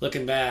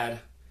looking bad.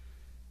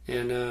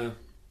 And I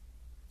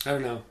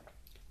don't know.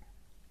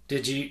 Do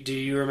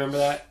you remember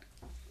that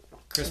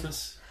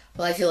Christmas?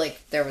 Well, I feel like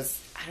I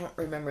don't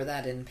remember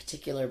that in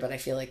particular, but I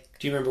feel like...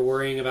 Do you remember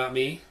worrying about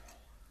me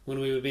when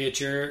we would be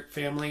at your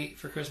family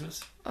for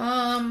Christmas?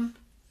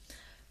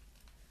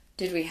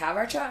 Did we have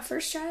our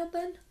first child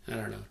then? I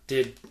don't know.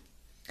 Did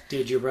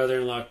your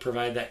brother-in-law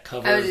provide that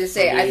cover? I was going to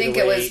say, I think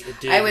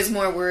I was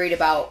more worried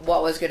about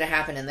what was going to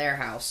happen in their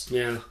house.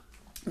 Yeah.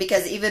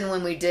 Because even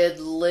when we did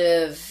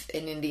live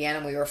in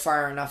Indiana, we were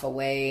far enough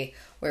away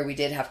where we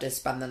did have to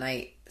spend the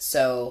night.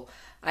 So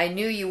I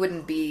knew you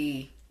wouldn't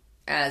be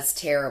as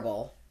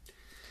terrible.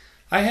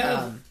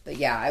 But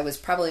yeah, I was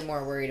probably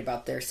more worried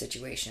about their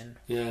situation.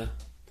 Yeah.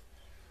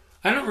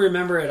 I don't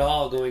remember at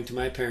all going to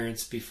my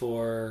parents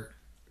before,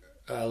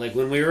 like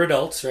when we were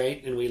adults,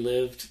 right? And we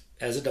lived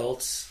as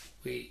adults,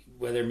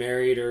 whether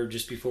married or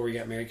just before we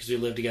got married, because we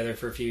lived together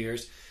for a few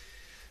years.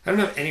 I don't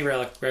have any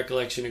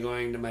recollection of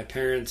going to my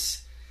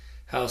parents'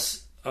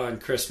 house on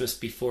Christmas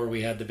before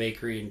we had the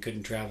bakery and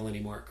couldn't travel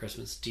anymore at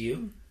Christmas. Do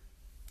you?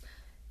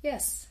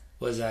 Yes.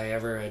 Was I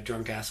ever a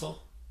drunk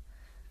asshole?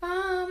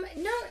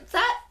 No,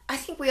 I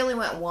think we only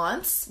went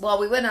once. Well,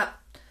 we went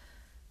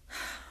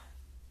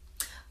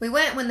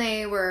when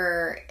they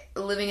were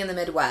living in the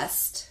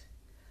Midwest,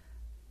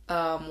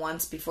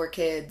 once before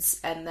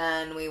kids, and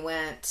then we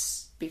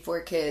went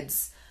before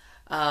kids,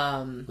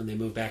 when they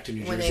moved back to New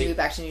Jersey? When they moved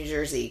back to New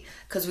Jersey.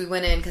 Because we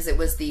went in because it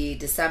was the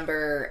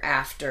December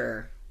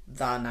after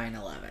the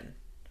 9/11.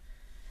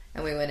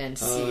 And we went in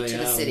to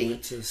the city. We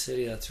went to the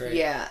city, that's right.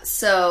 Yeah,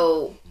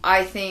 so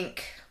I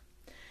think...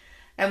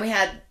 And we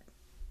had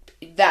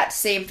that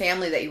same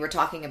family that you were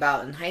talking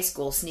about in high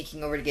school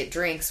sneaking over to get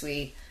drinks.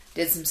 We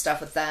did some stuff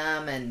with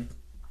them, and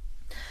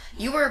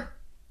you were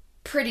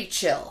pretty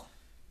chill.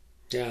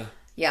 Yeah.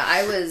 Yeah,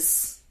 I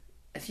was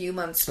a few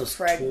months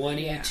pregnant.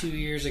 22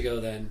 years ago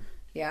then.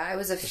 Yeah, I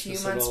was a few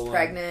months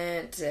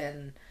pregnant,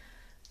 and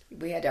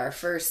we had our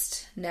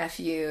first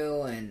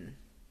nephew, and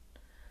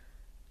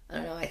I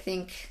don't know, I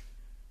think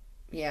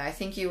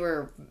you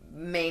were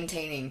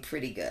maintaining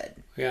pretty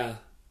good. Yeah.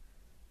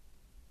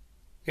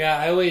 Yeah,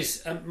 I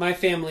always, my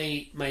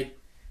family, my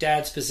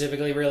dad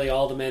specifically, really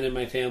all the men in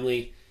my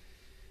family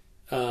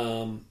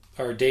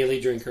are daily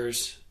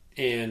drinkers,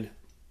 and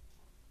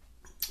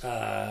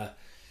but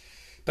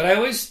I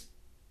always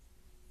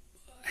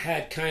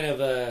had kind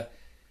of a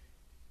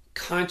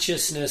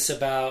consciousness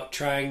about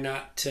trying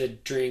not to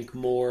drink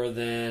more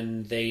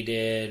than they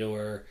did,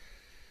 or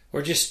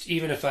just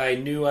even if I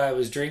knew I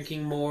was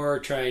drinking more,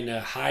 trying to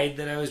hide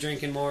that I was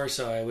drinking more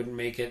so I wouldn't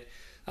make it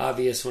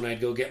obvious when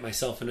I'd go get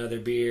myself another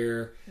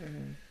beer.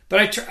 Mm-hmm.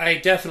 But I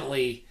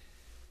definitely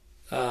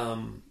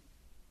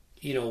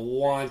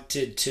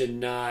wanted to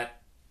not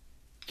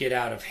get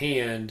out of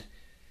hand,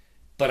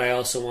 but I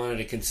also wanted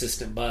a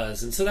consistent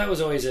buzz. And so that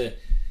was always a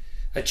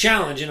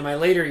challenge. And in my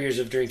later years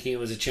of drinking, it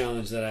was a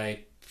challenge that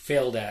I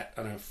failed at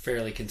on a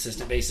fairly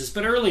consistent basis.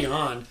 But early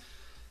on,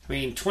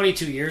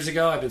 22 years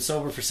ago, I've been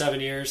sober for 7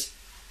 years.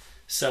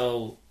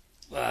 So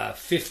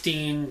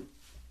 15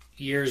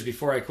 years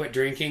before I quit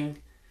drinking,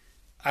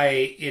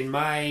 in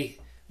my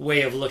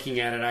way of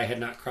looking at it, I had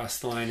not crossed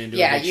the line into addiction.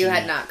 Yeah, you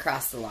had not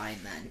crossed the line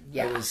then.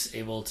 Yeah. I was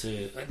able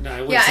to... No,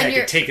 I wouldn't say I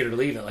could take it or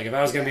leave it. Like, if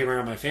I was going to be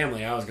around my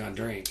family, I was going to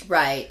drink.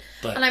 Right.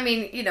 But,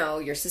 and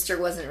your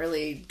sister wasn't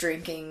really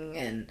drinking,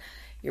 and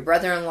your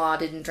brother-in-law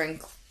didn't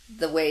drink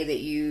the way that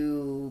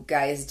you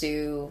guys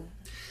do.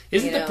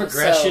 Isn't the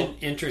progression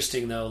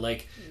interesting, though?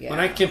 Like,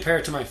 when I compare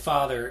it to my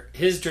father,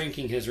 his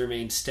drinking has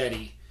remained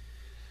steady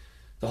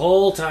the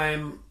whole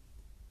time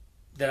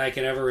that I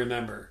can ever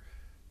remember.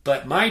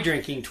 But my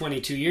drinking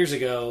 22 years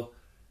ago,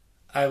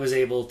 I was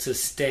able to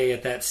stay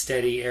at that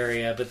steady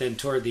area, but then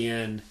toward the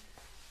end,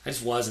 I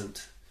just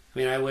wasn't.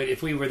 I would,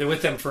 if we were there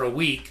with them for a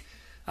week,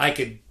 I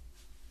could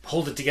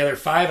hold it together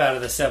 5 out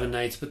of the 7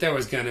 nights, but there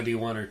was going to be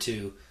 1 or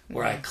 2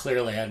 where I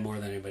clearly had more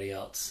than anybody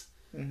else.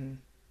 Mm-hmm.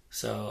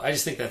 So I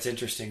just think that's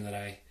interesting that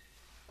I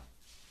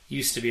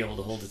used to be able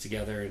to hold it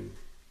together, and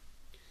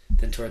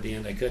then toward the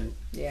end I couldn't.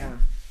 Yeah.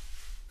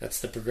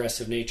 That's the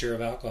progressive nature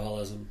of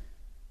alcoholism.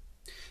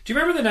 Do you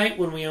remember the night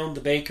when we owned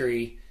the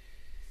bakery?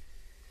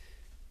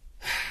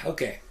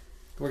 Okay,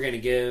 we're going to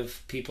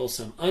give people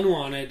some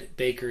unwanted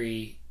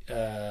bakery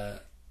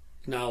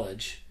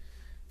knowledge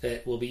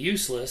that will be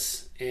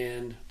useless,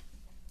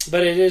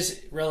 but it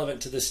is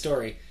relevant to this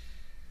story.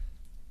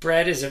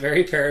 Bread is a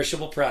very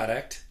perishable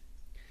product,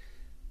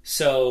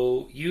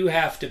 so you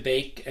have to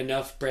bake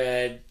enough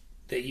bread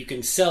that you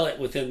can sell it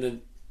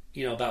within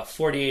about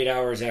 48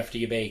 hours after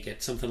you bake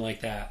it, something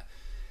like that.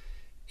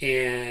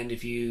 And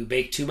if you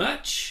bake too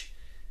much,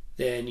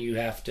 then you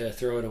have to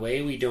throw it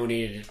away. We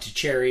donated it to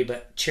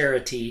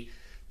charity,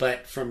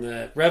 but from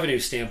the revenue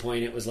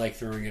standpoint, it was like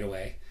throwing it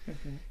away.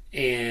 Mm-hmm.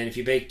 And if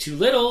you bake too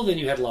little, then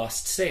you had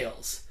lost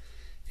sales.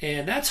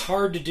 And that's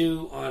hard to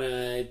do on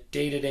a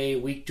day-to-day,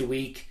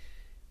 week-to-week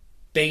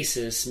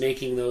basis,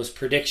 making those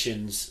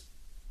predictions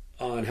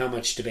on how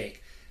much to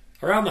bake.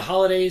 Around the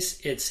holidays,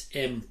 it's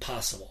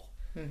impossible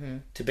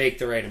to bake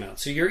the right amount.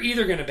 So you're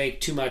either going to bake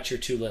too much or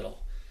too little.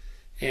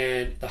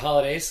 And the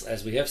holidays,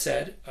 as we have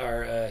said,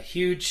 are a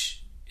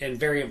huge and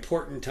very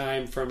important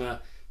time from a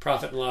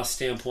profit and loss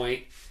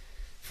standpoint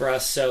for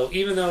us. So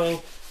even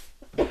though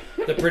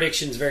the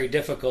prediction is very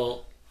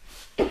difficult,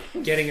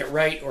 getting it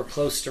right or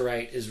close to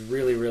right is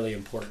really, really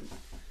important.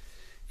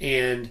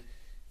 And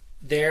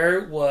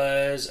there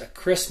was a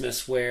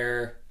Christmas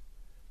where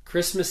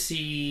Christmas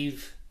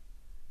Eve,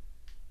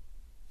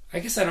 I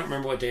guess I don't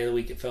remember what day of the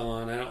week it fell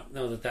on. I don't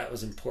know that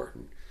was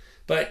important.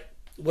 But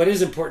what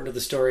is important to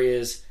the story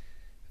is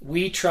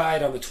we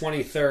tried on the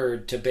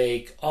 23rd to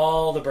bake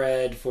all the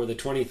bread for the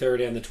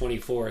 23rd and the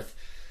 24th,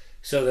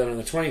 so that on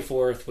the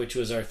 24th, which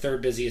was our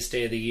third busiest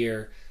day of the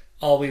year,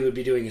 all we would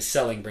be doing is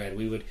selling bread.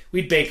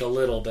 We'd bake a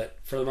little, but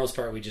for the most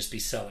part, we'd just be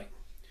selling.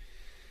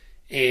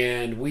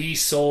 And we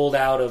sold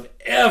out of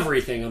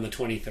everything on the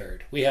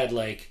 23rd. We had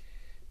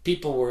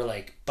people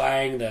were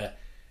buying the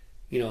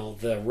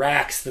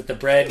racks that the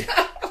bread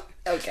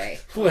okay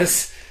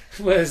was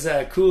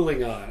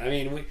cooling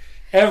on.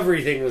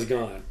 Everything was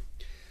gone.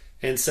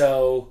 And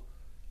so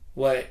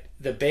what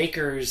the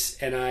bakers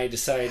and I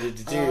decided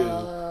to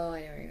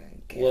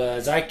do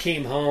was I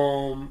came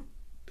home.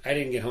 I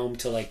didn't get home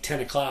till 10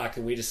 o'clock,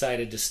 and we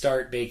decided to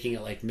start baking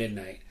at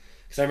midnight.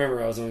 Because I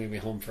remember I was only going to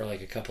be home for a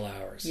couple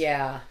hours.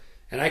 Yeah.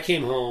 And I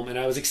came home, and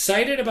I was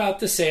excited about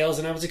the sales,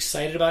 and I was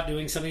excited about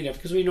doing something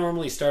different, because we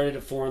normally started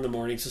at 4 in the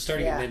morning, so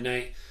starting at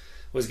midnight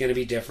was going to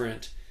be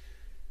different.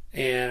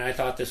 And I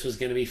thought this was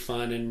going to be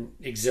fun and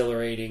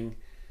exhilarating.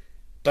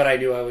 But I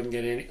knew I wouldn't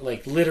get any,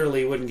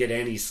 literally wouldn't get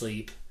any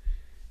sleep.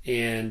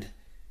 And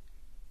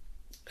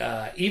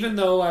even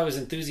though I was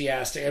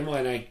enthusiastic, and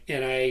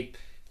I,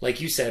 like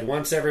you said,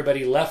 once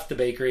everybody left the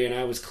bakery and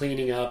I was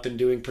cleaning up and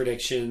doing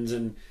predictions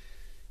and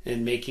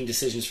making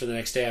decisions for the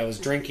next day, I was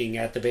drinking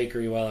at the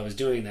bakery while I was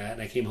doing that.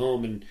 And I came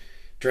home and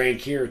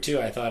drank here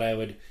too. I thought I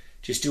would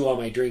just do all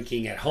my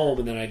drinking at home,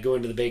 and then I'd go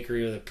into the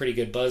bakery with a pretty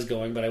good buzz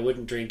going, but I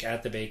wouldn't drink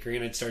at the bakery,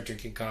 and I'd start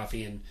drinking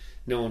coffee, and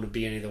no one would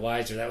be any the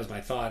wiser. That was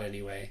my thought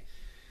anyway.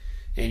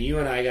 And you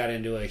and I got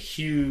into a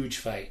huge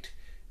fight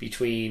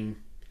between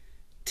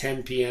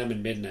 10 p.m.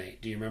 and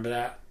midnight. Do you remember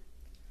that?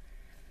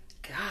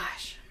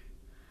 Gosh,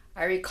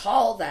 I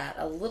recall that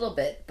a little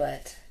bit,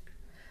 but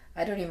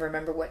I don't even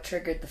remember what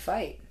triggered the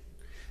fight.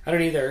 I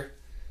don't either.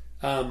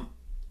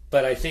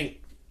 But I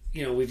think,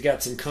 we've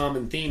got some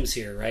common themes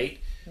here, right?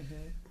 Mm-hmm.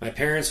 My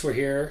parents were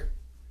here,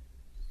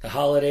 the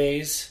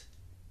holidays,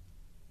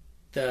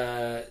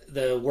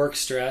 the work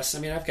stress. I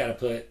mean, I've got to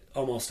put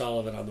almost all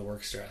of it on the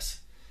work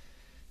stress.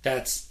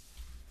 That's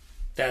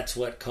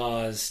what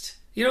caused...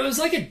 it was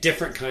like a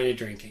different kind of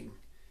drinking.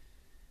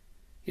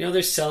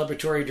 There's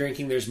celebratory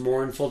drinking, there's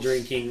mournful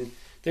drinking,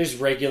 there's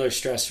regular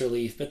stress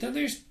relief, but then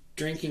there's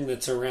drinking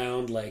that's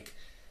around like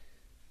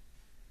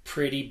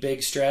pretty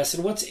big stress.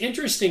 And what's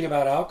interesting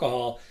about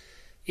alcohol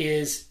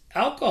is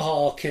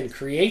alcohol can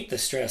create the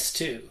stress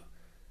too.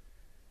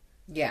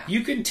 Yeah.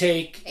 You can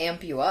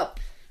amp you up.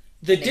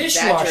 The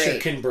dishwasher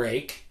can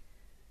break.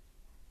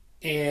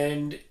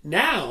 And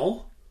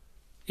now,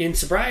 in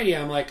sobriety,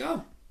 I'm like,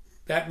 oh,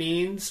 that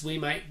means we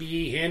might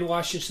be hand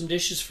washing some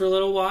dishes for a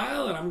little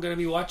while, and I'm going to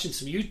be watching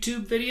some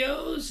YouTube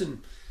videos,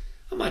 and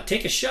I'm going to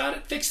take a shot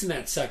at fixing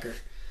that sucker.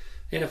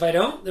 And if I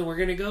don't, then we're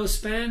going to go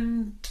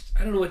spend,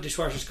 I don't know what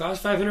dishwashers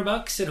cost,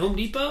 $500 at Home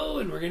Depot,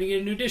 and we're going to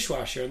get a new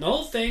dishwasher. And the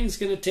whole thing's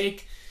going to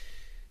take,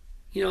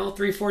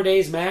 3-4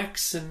 days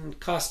max, and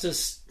cost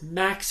us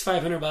max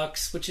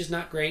 $500, which is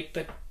not great,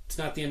 but it's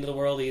not the end of the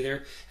world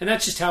either. And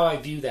that's just how I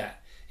view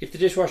that. If the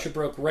dishwasher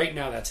broke right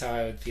now, that's how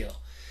I would feel.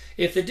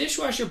 If the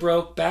dishwasher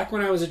broke back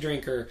when I was a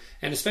drinker,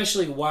 and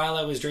especially while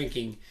I was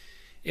drinking,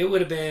 it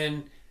would have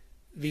been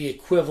the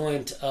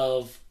equivalent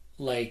of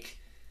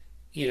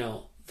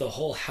the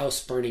whole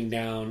house burning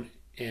down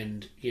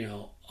and,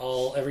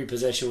 every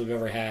possession we've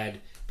ever had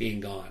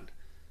being gone.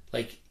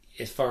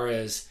 As far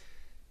as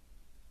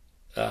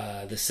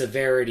the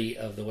severity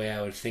of the way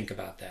I would think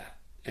about that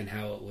and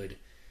how it would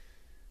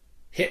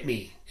hit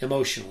me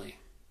emotionally.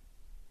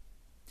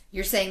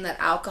 You're saying that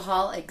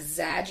alcohol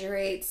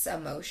exaggerates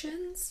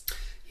emotions?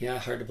 Yeah,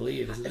 hard to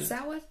believe, isn't it? Is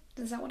that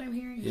what I'm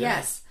hearing? Yeah.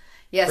 Yes.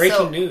 Yes.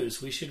 Breaking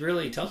news. We should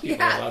really tell people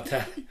about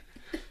that.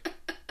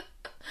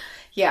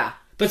 Yeah.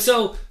 But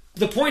so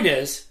the point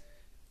is,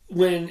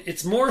 when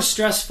it's more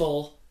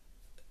stressful,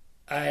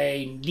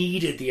 I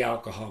needed the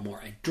alcohol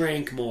more. I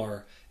drank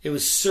more. It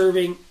was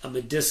serving a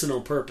medicinal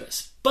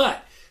purpose.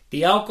 But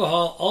the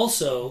alcohol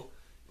also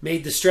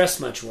made the stress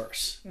much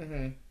worse.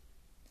 Mm-hmm.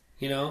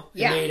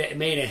 It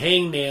made a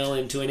hangnail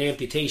into an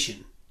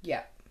amputation.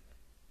 Yeah.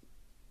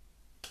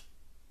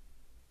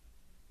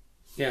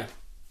 Yeah.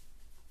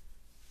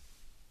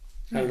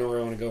 I don't know where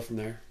I want to go from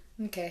there.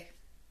 Okay.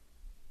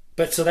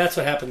 But so that's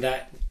what happened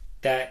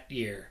that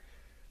year.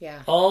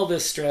 Yeah. All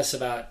this stress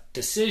about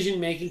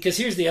decision making. Because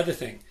here's the other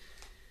thing.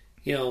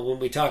 When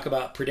we talk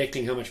about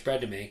predicting how much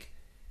bread to make,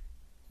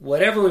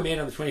 whatever we made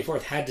on the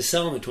 24th had to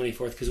sell on the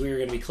 24th because we were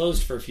going to be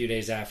closed for a few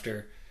days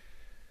after.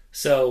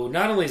 So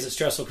not only is it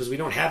stressful because we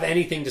don't have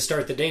anything to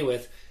start the day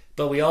with,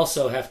 but we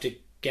also have to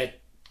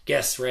get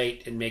guests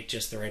right and make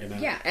just the right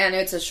amount. Yeah, and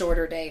it's a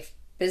shorter day,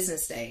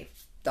 business day,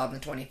 on the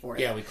 24th.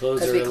 Yeah, we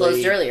closed early. Because we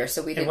closed earlier,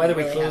 so we didn't. And whether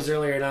really we closed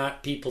early or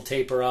not, people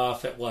taper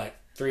off at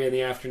 3 in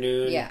the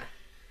afternoon? Yeah.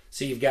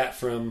 So you've got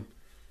from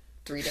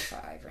 3 to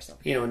 5 or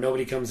something.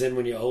 Nobody comes in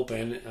when you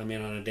open. on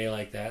a day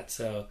like that.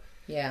 So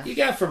yeah, you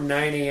got from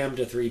 9 a.m.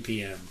 to 3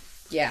 p.m.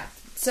 Yeah.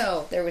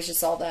 So there was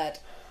just all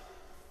that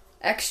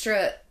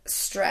extra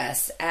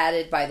stress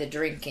added by the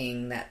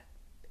drinking that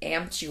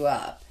amped you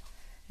up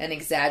and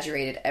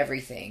exaggerated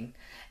everything.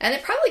 And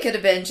it probably could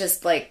have been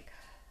just a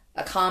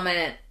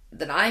comment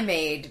that I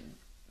made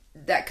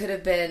that could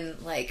have been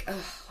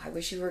oh, I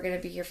wish you were going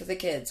to be here for the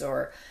kids,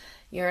 or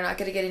you're not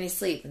going to get any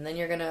sleep, and then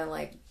you're going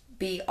to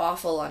be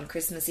awful on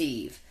Christmas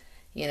Eve,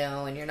 and you're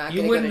not going to go to church.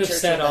 You wouldn't have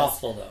said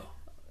awful though.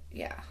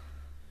 Yeah.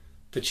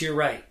 But you're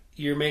right.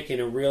 You're making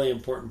a really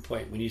important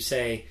point when you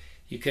say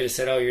you could have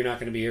said, oh, you're not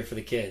going to be here for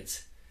the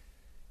kids.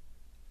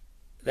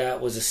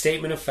 That was a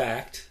statement of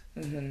fact.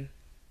 Mm-hmm.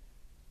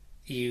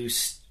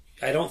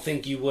 I don't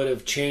think you would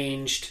have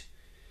changed.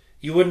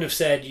 You wouldn't have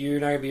said, you're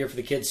not going to be here for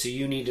the kids, so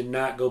you need to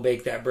not go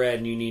bake that bread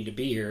and you need to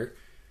be here.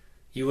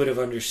 You would have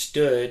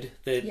understood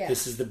that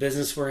This is the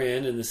business we're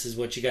in and this is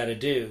what you got to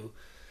do.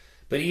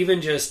 But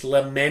even just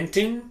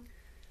lamenting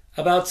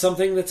about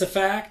something that's a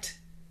fact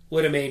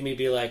would have made me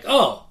be like,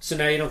 oh, so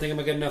now you don't think I'm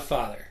a good enough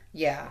father.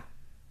 Yeah.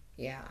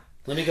 Yeah.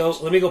 Let me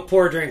go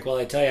pour a drink while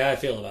I tell you how I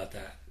feel about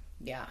that.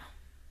 Yeah.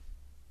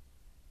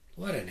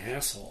 What an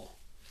asshole.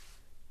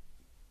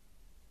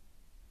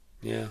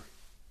 Yeah.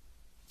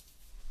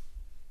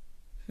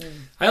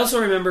 I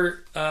also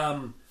remember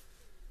I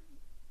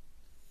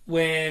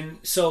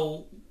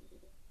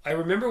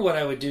remember what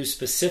I would do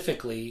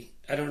specifically.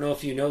 I don't know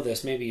if you know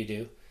this, maybe you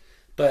do,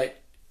 but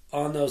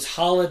on those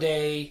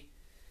holiday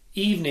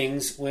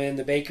evenings when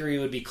the bakery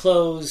would be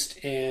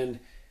closed and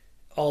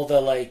all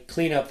the like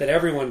cleanup that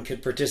everyone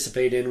could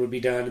participate in would be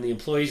done, and the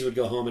employees would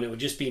go home, and it would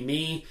just be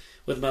me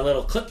with my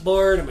little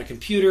clipboard and my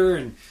computer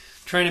and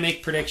trying to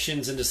make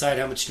predictions and decide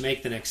how much to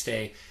make the next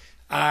day.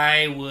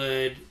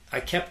 I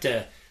kept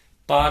a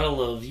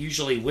bottle of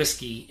usually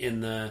whiskey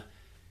in the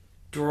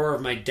drawer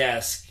of my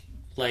desk,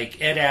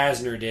 like Ed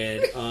Asner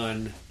did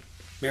on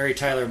Mary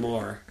Tyler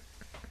Moore.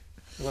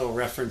 A little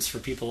reference for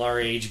people our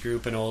age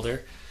group and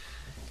older.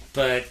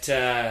 But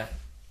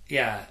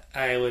yeah,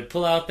 I would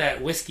pull out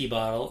that whiskey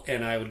bottle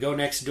and I would go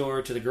next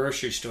door to the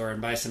grocery store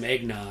and buy some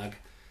eggnog.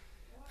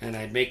 And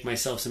I'd make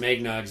myself some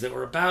eggnogs that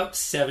were about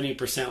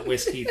 70%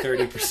 whiskey,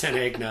 30%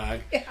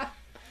 eggnog. Yeah.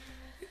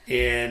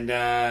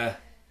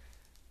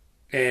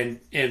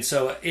 And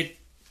so it,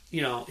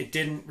 it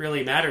didn't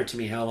really matter to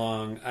me how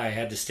long I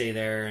had to stay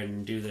there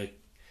and do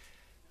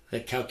the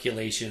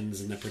calculations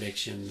and the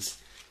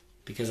predictions,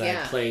 because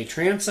I'd play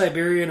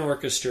Trans-Siberian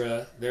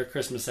Orchestra, their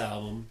Christmas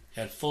album,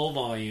 at full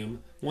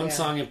volume, one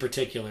song in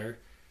particular,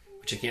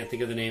 which I can't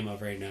think of the name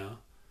of right now.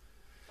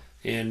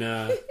 And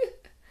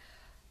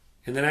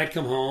and then I'd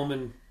come home,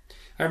 and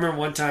I remember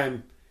one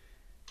time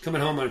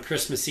coming home on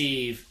Christmas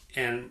Eve,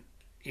 and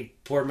I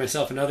poured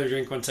myself another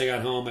drink once I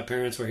got home. My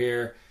parents were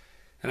here,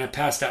 and I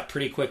passed out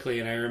pretty quickly.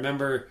 And I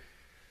remember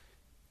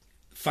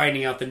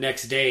finding out the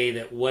next day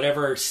that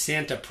whatever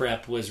Santa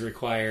prep was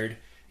required,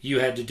 you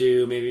had to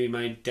do. Maybe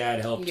my dad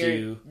helped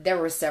you. There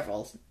were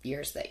several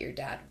years that your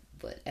dad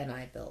and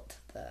I built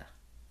the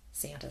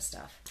Santa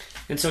stuff.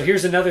 And so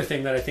here's another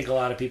thing that I think a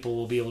lot of people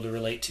will be able to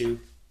relate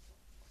to.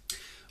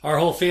 Our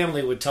whole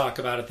family would talk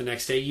about it the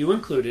next day, you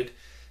included,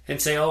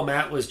 and say, oh,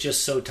 Matt was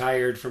just so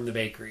tired from the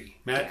bakery.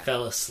 Matt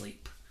fell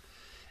asleep.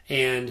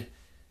 And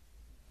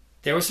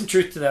there was some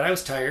truth to that. I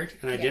was tired,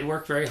 and I did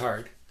work very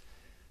hard.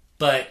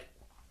 But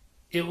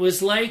it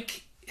was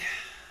like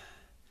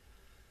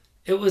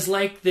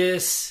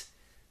this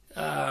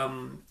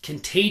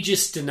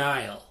contagious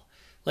denial.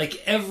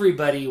 Like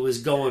everybody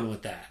was going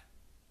with that.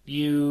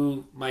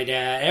 You, my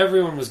dad,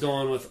 everyone was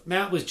going with,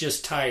 Matt was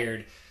just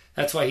tired.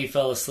 That's why he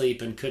fell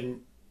asleep and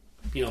couldn't,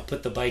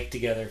 put the bike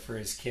together for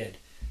his kid.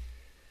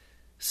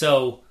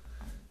 So,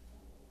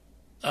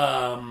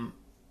 I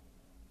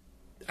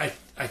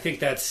think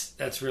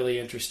that's really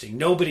interesting.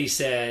 Nobody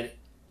said,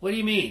 "What do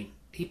you mean?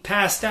 He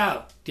passed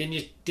out? Didn't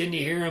you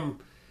hear him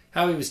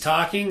how he was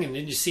talking, and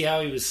didn't you see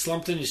how he was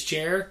slumped in his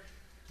chair?"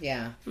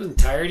 Yeah, he wasn't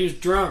tired. He was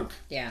drunk.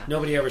 Yeah,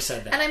 nobody ever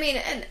said that. And I mean,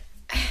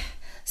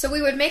 so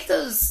we would make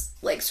those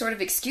like sort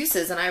of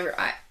excuses, and I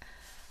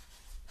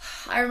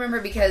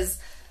remember because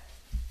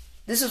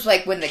this was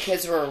like when the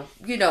kids were,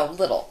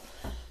 little.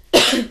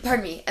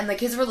 Pardon me. And the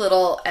kids were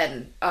little,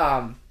 and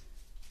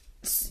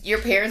your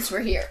parents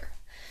were here.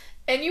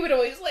 And you would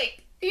always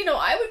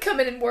I would come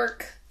in and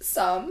work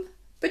some,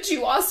 but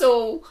you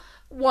also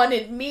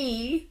wanted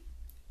me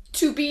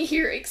to be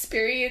here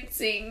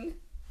experiencing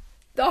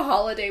the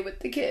holiday with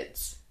the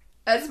kids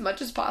as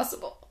much as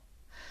possible.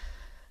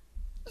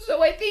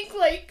 So I think,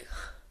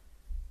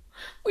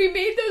 we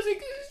made those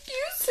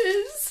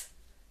excuses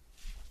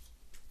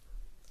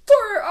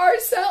for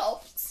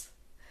ourselves.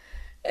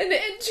 And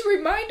to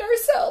remind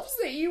ourselves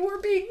that you were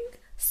being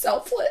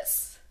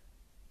selfless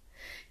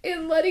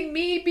in letting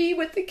me be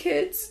with the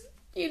kids,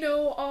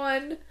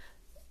 I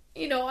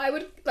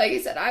would, like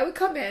I said, I would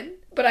come in,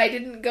 but I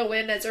didn't go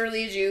in as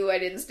early as you. I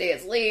didn't stay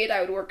as late.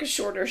 I would work a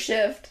shorter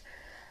shift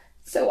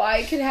so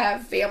I could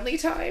have family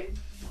time,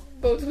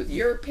 both with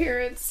your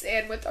parents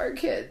and with our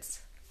kids.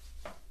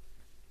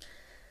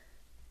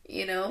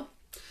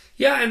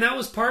 Yeah, and that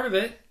was part of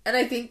it. And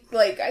I think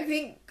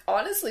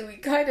honestly, we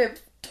kind of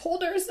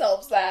told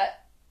ourselves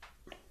that,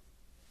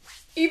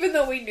 even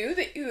though we knew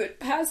that you had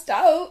passed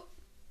out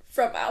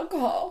from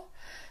alcohol.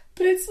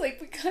 But it's like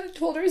we kind of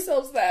told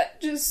ourselves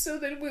that just so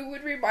that we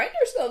would remind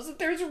ourselves that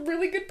there's a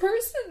really good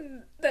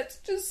person that's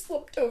just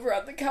slumped over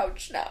on the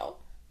couch now.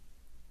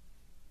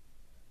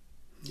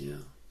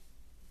 Yeah.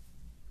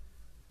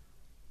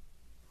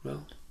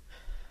 Well,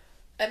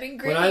 I mean,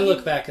 when I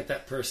look back at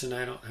that person,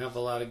 I don't have a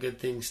lot of good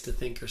things to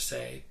think or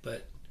say,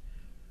 but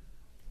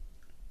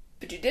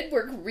you did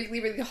work really,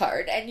 really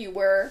hard, and you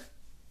were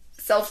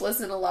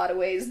selfless in a lot of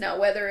ways. Now,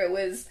 whether it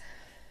was,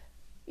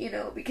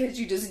 because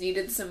you just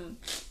needed some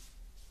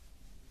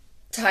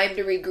time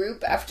to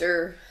regroup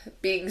after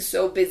being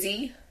so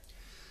busy,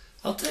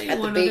 I'll tell you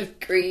at the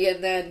bakery,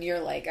 and then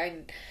you're like, I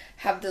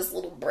have this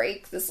little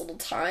break, this little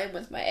time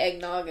with my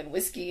eggnog and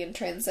whiskey and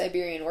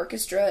Trans-Siberian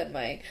Orchestra and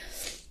my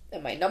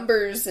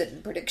numbers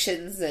and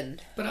predictions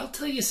and. But I'll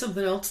tell you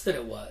something else that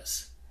it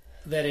was,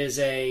 that is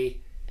a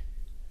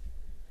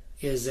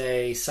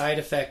side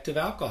effect of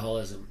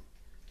alcoholism.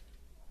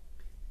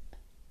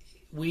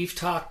 We've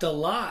talked a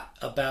lot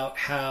about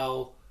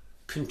how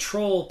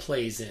control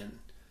plays in.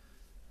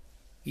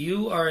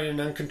 You are in an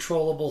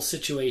uncontrollable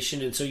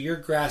situation, and so you're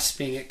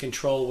grasping at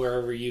control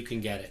wherever you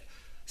can get it.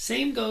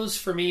 Same goes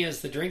for me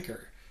as the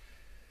drinker.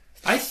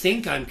 I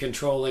think I'm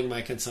controlling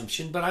my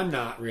consumption, but I'm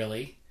not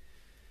really.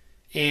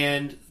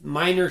 And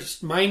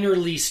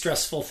minorly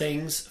stressful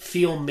things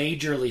feel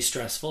majorly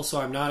stressful, so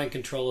I'm not in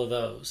control of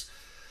those.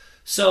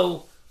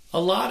 So a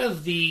lot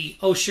of the,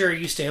 oh sure,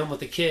 you stay home with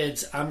the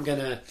kids, I'm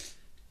gonna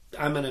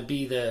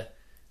be the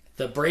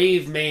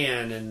brave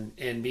man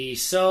and be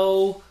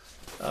so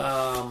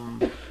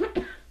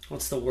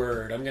what's the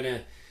word? I'm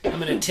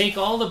gonna take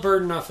all the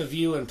burden off of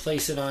you and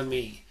place it on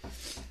me.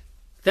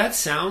 That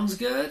sounds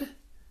good,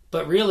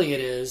 but really it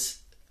is,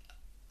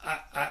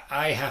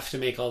 I have to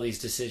make all these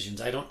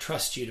decisions. I don't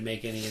trust you to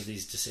make any of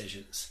these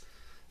decisions.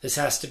 This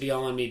has to be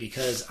all on me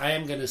because I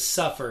am going to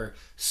suffer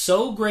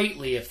so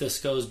greatly if this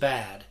goes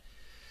bad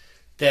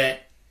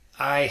that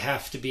I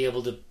have to be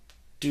able to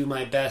do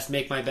my best,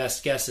 make my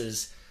best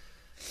guesses,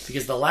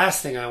 because the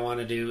last thing I want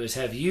to do is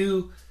have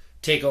you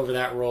take over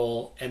that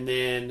role and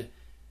then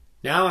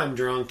now I'm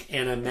drunk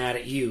and I'm mad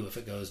at you if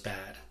it goes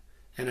bad.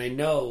 And I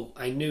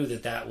knew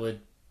that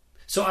would,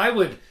 so I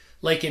would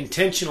like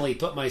intentionally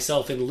put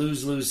myself in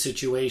lose-lose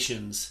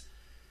situations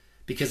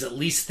because at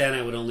least then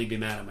I would only be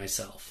mad at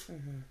myself.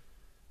 Mm-hmm.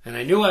 And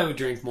I knew I would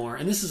drink more.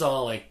 And this is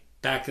all like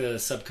back to the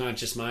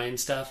subconscious mind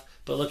stuff.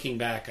 But looking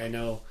back, I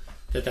know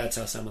that that's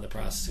how some of the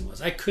processing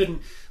was. I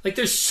couldn't, like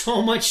there's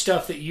so much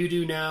stuff that you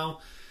do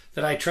now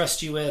that I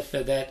trust you with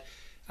that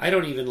I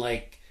don't even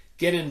like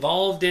get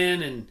involved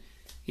in. And,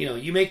 you know,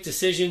 you make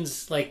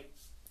decisions like,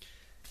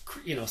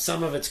 you know,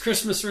 some of it's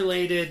Christmas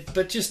related,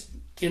 but just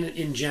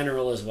in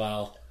general as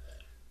well.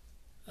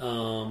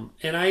 And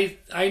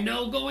I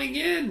know going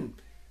in,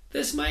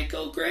 this might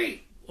go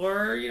great.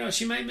 Or, you know,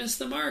 she might miss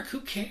the mark. Who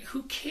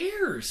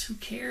cares? Who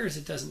cares?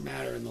 It doesn't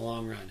matter in the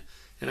long run.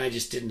 And I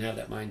just didn't have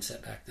that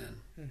mindset back then.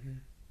 Mm-hmm.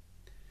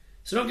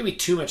 So don't give me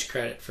too much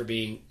credit for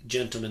being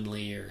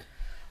gentlemanly or...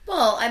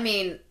 Well, I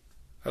mean...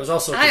 I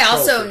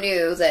also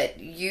knew that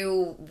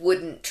you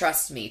wouldn't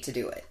trust me to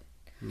do it.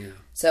 Yeah.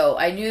 So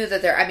I knew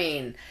that there... I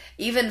mean,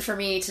 even for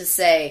me to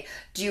say,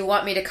 do you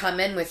want me to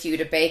come in with you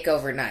to bake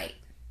overnight?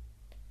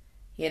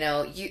 You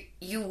know,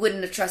 you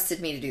wouldn't have trusted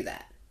me to do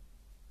that.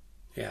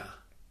 Yeah.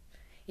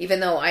 Even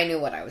though I knew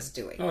what I was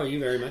doing. Oh, you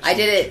very much. I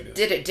did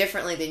it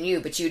differently than you,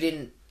 but you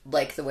didn't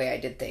like the way I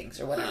did things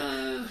or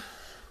whatever.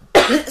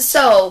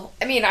 So,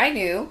 I mean, I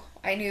knew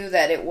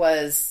that it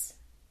was,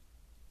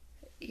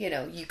 you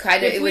know, you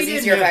kind of, it was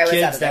easier if I was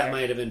kids, out of there. That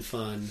might have been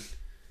fun,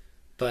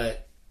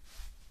 but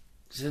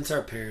since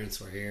our parents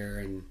were here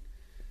and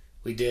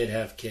we did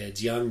have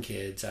kids, young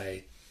kids,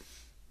 I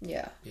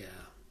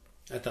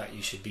thought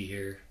you should be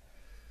here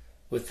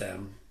with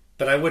them.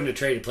 But I wouldn't have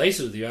traded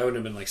places with you. I wouldn't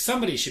have been like,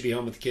 somebody should be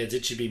home with the kids.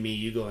 It should be me.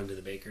 You go into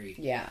the bakery.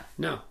 Yeah.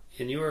 No.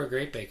 And you are a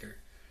great baker.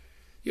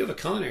 You have a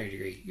culinary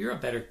degree. You're a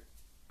better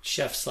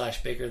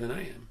chef/baker than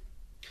I am.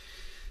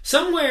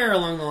 Somewhere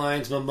along the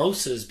lines,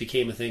 mimosas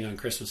became a thing on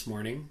Christmas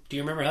morning. Do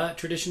you remember how that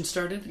tradition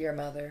started? Your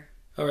mother.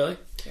 Oh, really?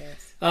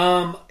 Yes.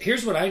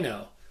 Here's what I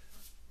know.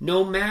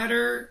 No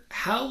matter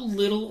how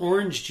little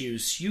orange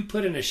juice you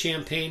put in a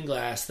champagne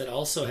glass that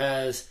also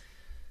has...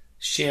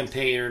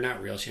 champagne, or not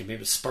real champagne,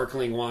 but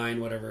sparkling wine,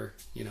 whatever,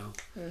 you know.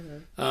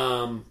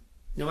 Mm-hmm.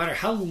 No matter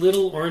how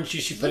little orange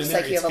juice you put in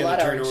there, it's going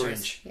to turn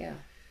orange. Yeah.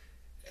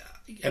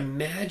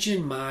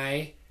 Imagine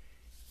my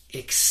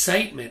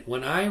excitement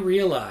when I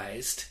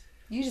realized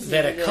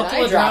that a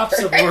couple of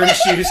drops of orange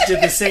juice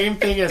did the same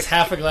thing as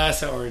half a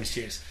glass of orange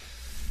juice.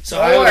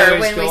 So I would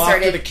always go off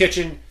to the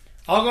kitchen.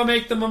 I'll go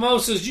make the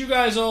mimosas. You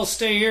guys all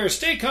stay here.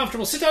 Stay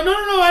comfortable. Sit down. No.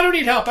 I don't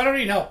need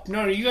help.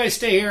 No, you guys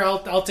stay here.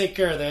 I'll take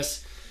care of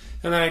this.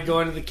 And then I'd go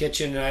into the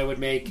kitchen and I would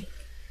make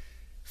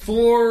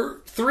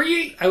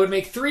three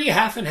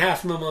half and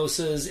half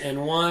mimosas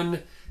and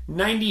one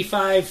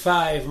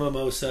 95.5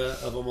 mimosa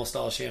of almost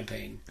all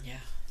champagne. Yeah.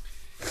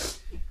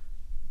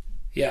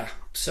 Yeah.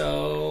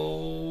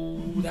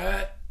 So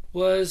that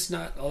was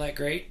not all that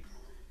great.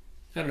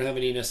 I don't have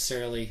any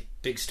necessarily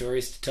big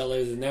stories to tell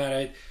other than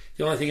that.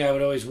 The only thing I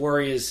would always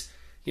worry is,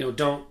 you know,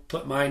 don't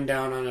put mine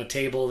down on a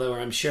table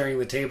where I'm sharing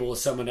the table with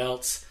someone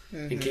else.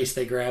 Mm-hmm. In case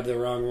they grab the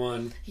wrong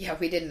one. Yeah,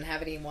 we didn't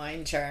have any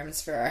wine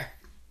charms for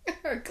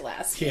our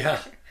glass.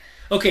 Yeah.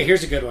 Okay,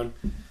 here's a good one.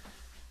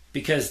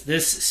 Because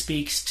this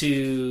speaks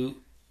to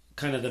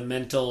kind of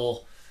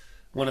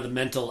one of the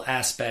mental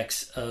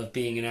aspects of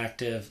being an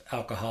active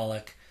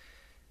alcoholic.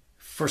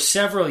 For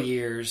several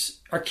years,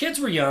 our kids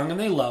were young and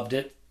they loved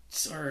it.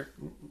 Or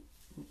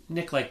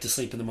Nick liked to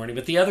sleep in the morning,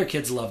 but the other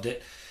kids loved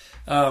it.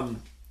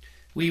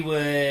 We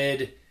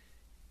would...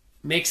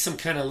 make some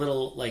kind of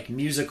little like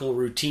musical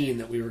routine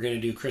that we were going to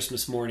do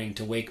Christmas morning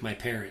to wake my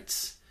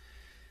parents.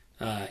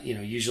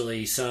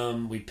 Usually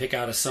we'd pick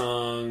out a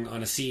song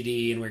on a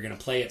CD and we're going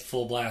to play it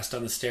full blast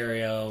on the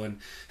stereo and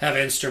have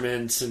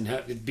instruments and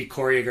it'd be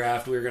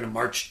choreographed. We were going to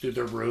march through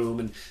their room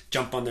and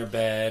jump on their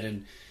bed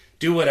and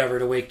do whatever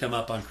to wake them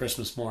up on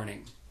Christmas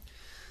morning.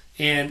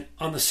 And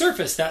on the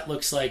surface, that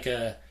looks like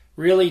a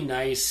really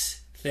nice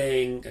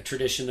thing, a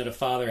tradition that a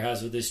father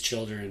has with his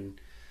children.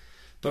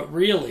 But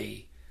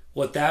really,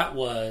 what that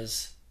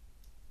was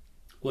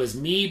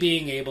me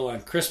being able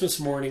on Christmas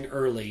morning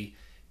early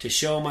to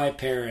show my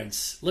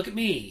parents, look at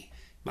me.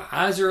 My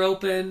eyes are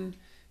open.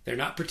 They're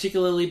not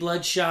particularly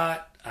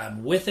bloodshot.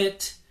 I'm with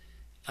it.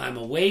 I'm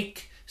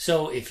awake.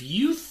 So if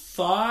you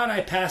thought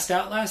I passed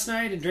out last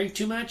night and drank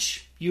too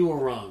much, you were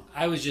wrong.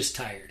 I was just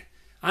tired.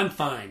 I'm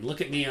fine.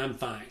 Look at me, I'm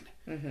fine.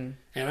 And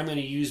I'm going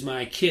to use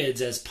my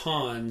kids as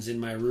pawns in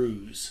my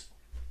ruse.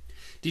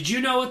 Did you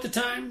know at the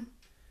time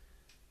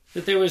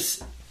that there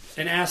was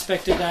an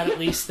aspect of that, at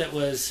least, that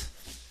was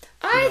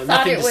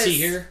nothing to see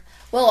here?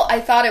 Well,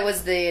 I thought it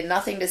was the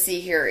nothing to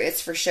see here.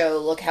 It's for show.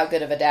 Look how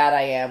good of a dad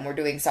I am. We're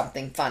doing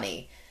something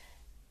funny.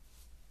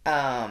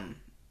 And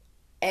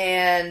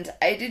I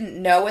didn't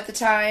know at the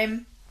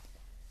time.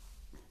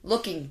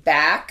 Looking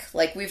back,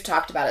 like we've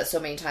talked about it so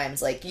many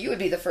times, like you would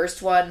be the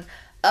first one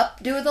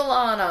up doing the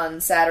lawn on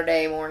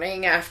Saturday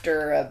morning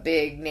after a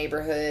big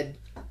neighborhood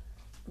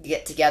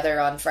get together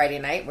on Friday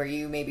night where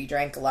you maybe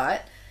drank a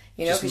lot.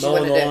 You know, just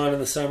mowing the lawn in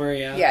the summer,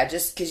 yeah. Yeah,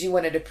 just because you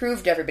wanted to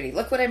prove to everybody,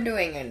 look what I'm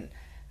doing, and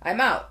I'm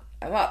out,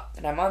 I'm up,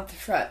 and I'm on the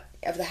front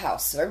of the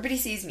house, so everybody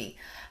sees me.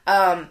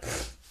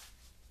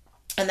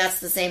 And that's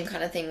the same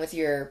kind of thing with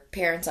your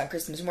parents on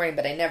Christmas morning,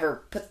 but I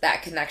never put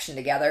that connection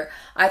together.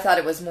 I thought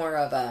it was more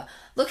of a,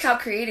 look how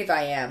creative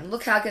I am,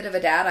 look how good of a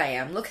dad I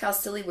am, look how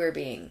silly we're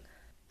being.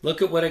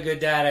 Look at what a good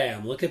dad I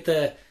am. Look at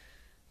the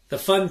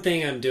fun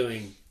thing I'm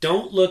doing.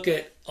 Don't look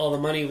at all the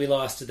money we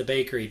lost at the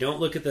bakery. Don't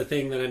look at the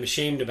thing that I'm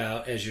ashamed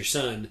about as your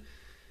son.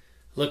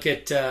 Look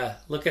at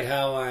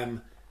how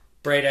I'm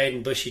bright-eyed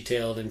and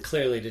bushy-tailed and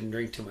clearly didn't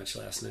drink too much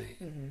last night.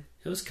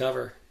 It was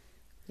cover.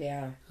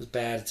 Yeah. It was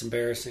bad. It's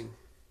embarrassing.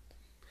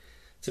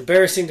 It's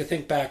embarrassing to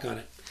think back on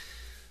it.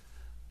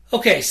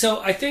 Okay,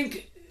 so I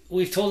think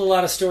we've told a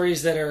lot of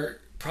stories that are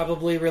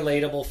probably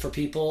relatable for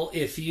people.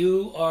 If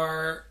you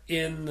are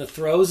in the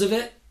throes of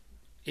it,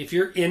 if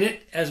you're in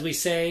it, as we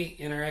say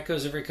in our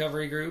Echoes of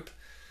Recovery group,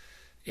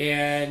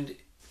 and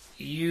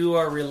you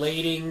are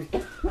relating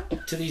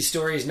to these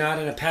stories not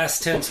in a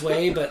past tense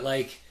way, but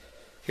like,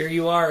 here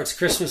you are, it's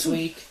Christmas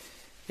week,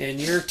 and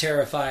you're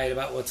terrified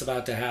about what's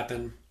about to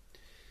happen,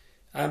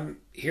 I'm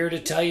here to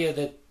tell you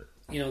that,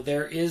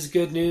 there is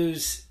good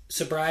news.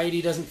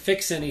 Sobriety doesn't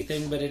fix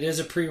anything, but it is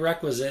a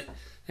prerequisite,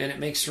 and it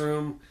makes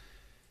room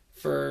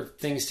for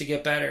things to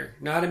get better.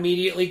 Not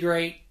immediately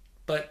great,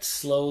 but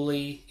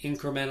slowly,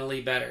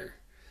 incrementally better.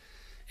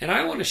 And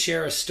I want to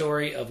share a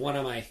story of one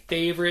of my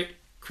favorite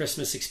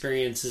Christmas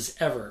experiences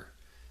ever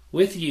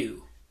with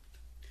you.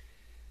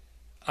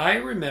 I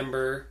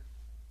remember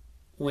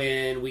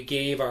when we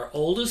gave our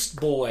oldest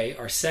boy,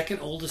 our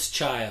second oldest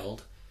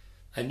child,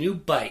 a new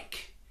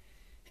bike.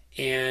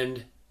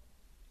 And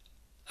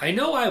I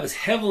know I was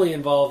heavily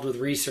involved with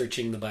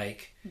researching the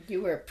bike.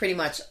 You were pretty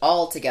much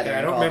all together.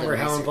 I don't remember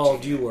how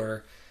involved you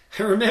were.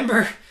 I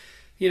remember,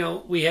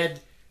 we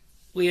had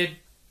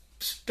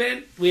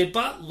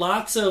bought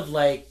lots of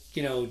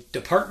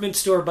department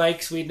store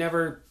bikes. We'd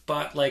never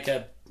bought like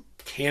a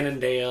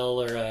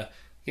Cannondale or a,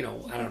 I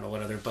don't know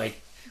what other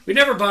bike. We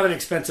never bought an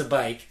expensive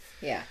bike.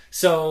 Yeah.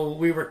 So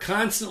we were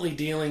constantly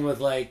dealing with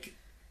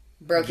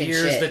broken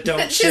gears shit. that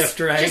don't shift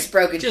right. Just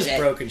broken shit.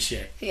 Broken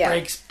shit. Yeah.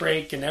 Brakes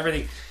break and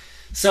everything.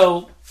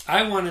 So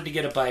I wanted to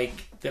get a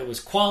bike that was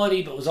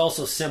quality but was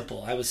also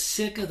simple. I was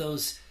sick of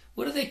those.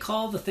 What do they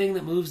call the thing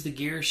that moves the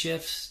gear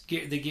shifts?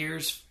 The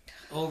gears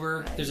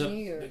over. There's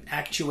an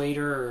actuator,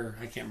 or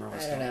I can't remember what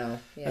it's called. I don't know.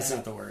 Yeah. That's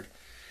not the word.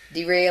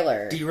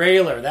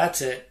 Derailleur.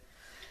 That's it.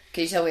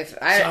 Can you tell me if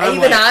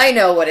I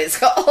know what it's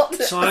called?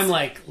 So I'm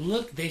like,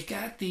 look, they've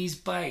got these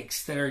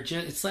bikes that are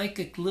just, it's like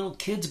a little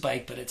kid's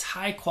bike, but it's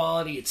high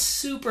quality. It's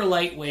super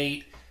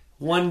lightweight,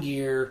 one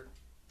gear,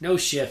 no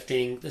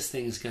shifting. This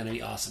thing's going to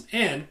be awesome.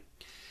 And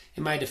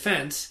in my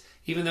defense,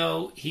 even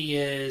though he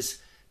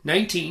is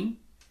 19,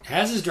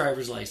 has his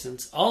driver's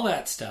license, all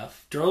that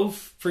stuff, drove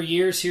for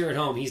years here at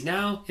home. He's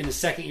now in his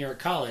second year at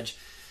college,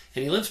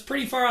 and he lives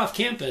pretty far off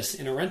campus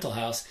in a rental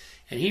house.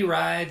 And he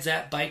rides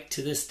that bike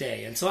to this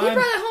day. And so he brought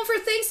it home for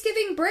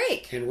Thanksgiving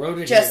break. And rode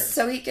it just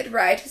so he could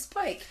ride his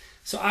bike.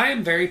 So I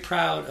am very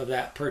proud of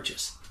that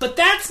purchase. But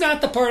that's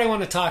not the part I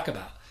want to talk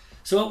about.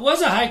 So it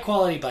was a high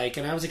quality bike,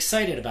 and I was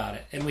excited about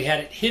it. And we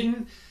had it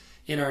hidden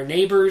in our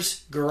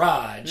neighbor's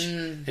garage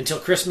until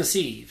Christmas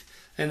Eve.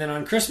 And then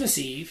on Christmas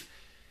Eve,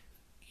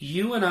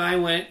 you and I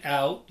went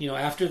out,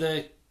 after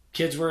the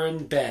kids were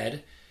in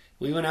bed,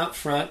 we went out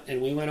front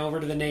and we went over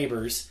to the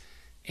neighbors,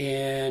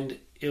 and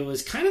it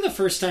was kind of the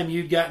first time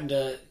you'd gotten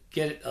to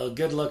get a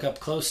good look up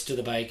close to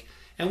the bike,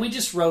 and we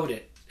just rode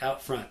it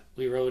out front.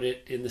 We rode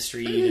it in the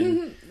street.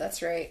 And,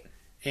 that's right.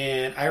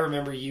 And I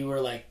remember you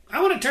were like,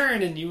 I want to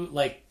turn, and you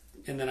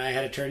and then I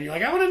had a turn. You're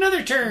like, I want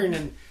another turn,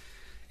 and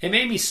it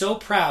made me so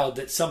proud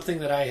that something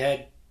that I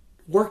had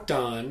worked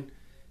on,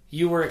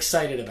 you were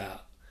excited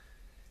about.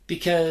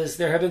 Because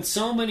there have been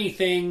so many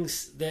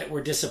things that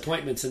were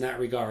disappointments in that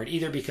regard,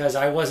 either because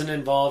I wasn't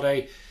involved,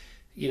 I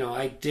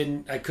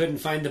couldn't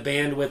find the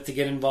bandwidth to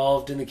get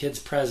involved in the kids'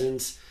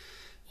 presence,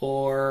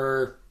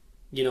 or,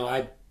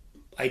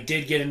 I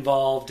did get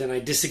involved and I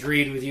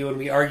disagreed with you and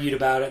we argued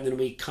about it, and then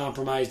we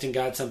compromised and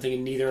got something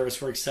and neither of us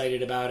were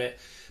excited about it.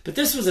 But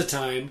this was a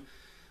time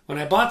when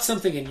I bought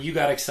something and you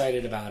got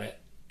excited about it,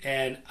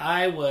 and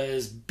I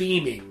was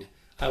beaming.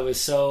 I was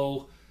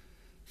so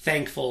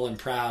thankful and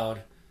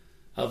proud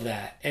of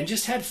that, and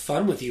just had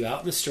fun with you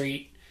out in the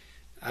street.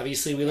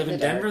 Obviously, we live in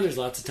Denver. There's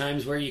lots of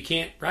times where you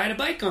can't ride a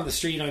bike on the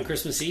street on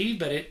Christmas Eve,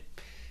 but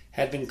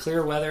had been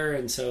clear weather,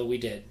 and so we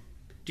did.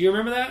 Do you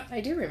remember that?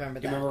 I do remember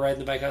that. Do you remember riding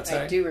the bike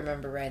outside? I do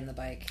remember riding the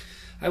bike.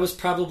 I was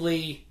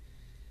probably,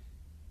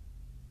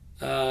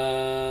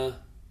 I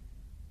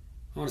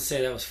want to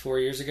say that was 4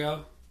 years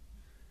ago.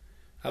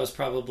 I was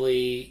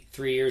probably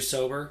 3 years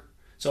sober.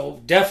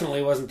 So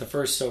definitely wasn't the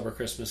first sober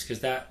Christmas,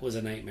 because that was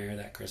a nightmare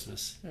that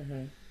Christmas.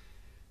 Mm-hmm.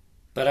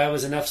 But I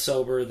was enough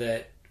sober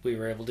that we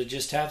were able to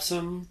just have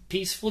some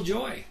peaceful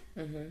joy.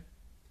 Mm-hmm.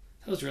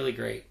 That was really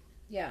great.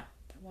 Yeah,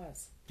 that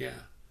was. Yeah.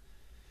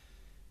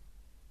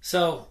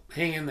 So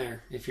hang in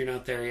there if you're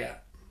not there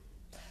yet.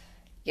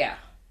 Yeah.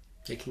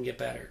 It can get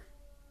better.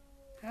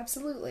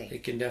 Absolutely.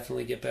 It can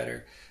definitely get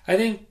better. I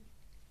think,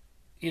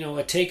 a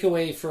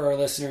takeaway for our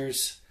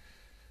listeners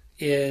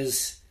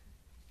is,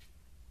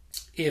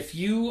 if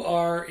you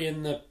are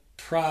in the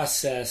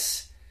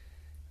process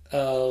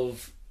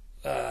of,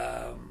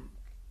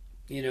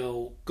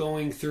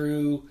 going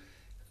through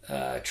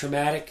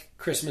traumatic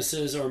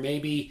Christmases, or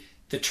maybe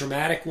the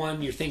traumatic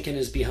one you're thinking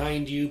is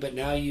behind you, but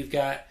now you've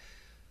got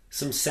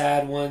some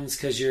sad ones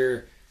because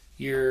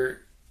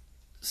you're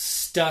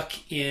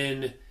stuck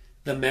in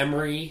the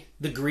memory,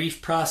 the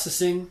grief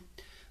processing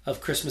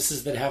of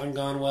Christmases that haven't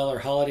gone well, or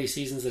holiday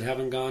seasons that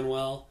haven't gone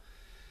well.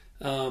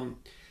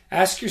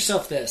 Ask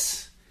yourself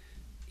this.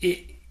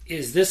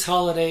 Is this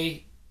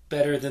holiday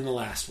better than the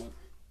last one?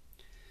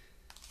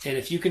 And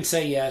if you can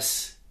say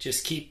yes,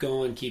 just keep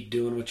going, keep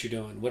doing what you're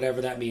doing.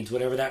 Whatever that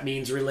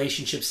means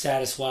relationship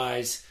status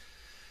wise,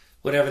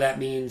 whatever that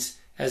means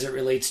as it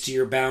relates to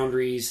your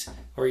boundaries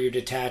or your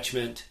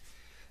detachment.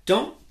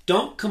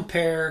 Don't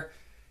compare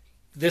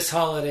this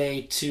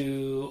holiday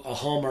to a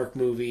Hallmark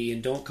movie,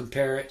 and don't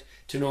compare it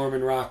to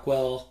Norman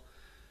Rockwell.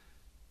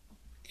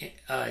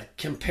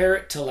 Compare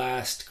it to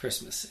last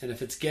Christmas. And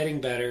if it's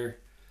getting better,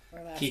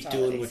 keep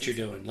doing what you're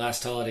doing.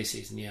 Last holiday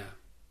season, yeah.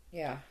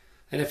 Yeah.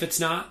 And if it's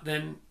not,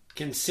 then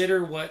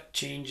consider what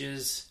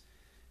changes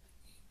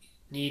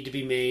need to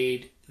be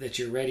made that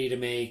you're ready to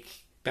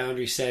make.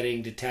 Boundary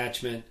setting,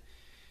 detachment,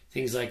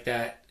 things like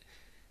that.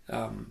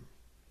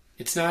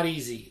 It's not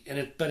easy,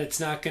 but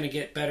it's not going to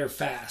get better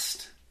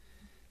fast.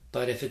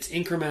 But if it's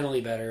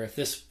incrementally better, if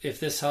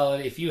this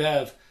holiday, if you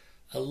have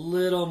a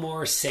little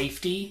more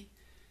safety,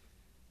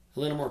 a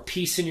little more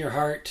peace in your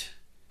heart,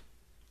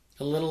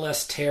 a little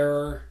less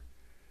terror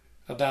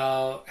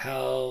about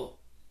how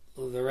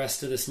the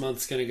rest of this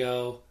month's going to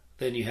go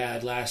than you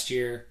had last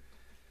year,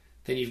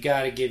 then you've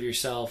got to give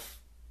yourself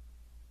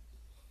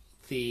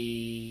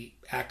the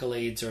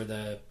accolades or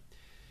the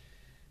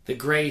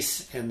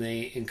grace and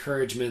the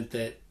encouragement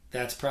that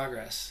that's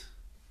progress.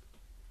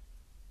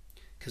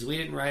 Because we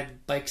didn't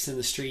ride bikes in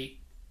the street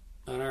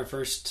on our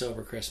first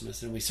sober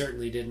Christmas, and we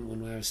certainly didn't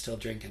when I was still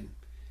drinking.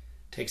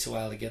 It takes a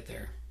while to get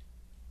there.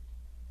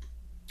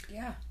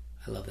 Yeah.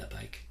 I love that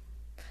bike.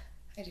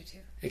 I do too.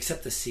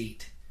 Except the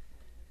seat.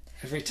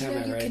 Every time I ride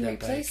that bike... You can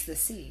replace the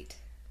seat.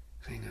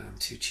 I know, I'm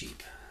too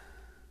cheap.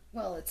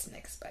 Well, it's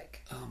Nick's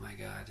bike. Oh my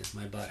God, does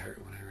my butt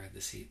hurt when I ride the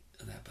seat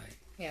of that bike?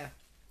 Yeah.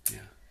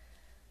 Yeah.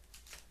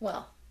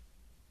 Well.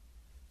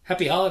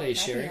 Happy holidays,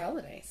 Sheri. Happy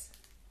holidays.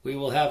 We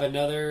will have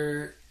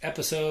another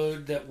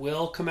episode that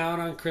will come out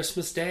on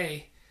Christmas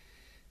Day.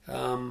 We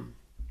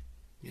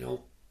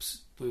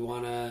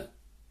want to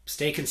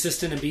stay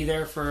consistent and be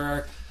there for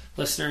our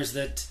listeners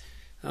that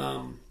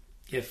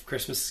if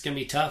Christmas is going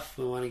to be tough,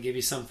 we want to give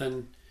you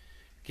something,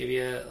 give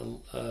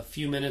you a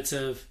few minutes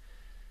of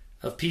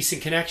peace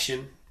and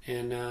connection,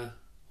 and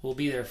we'll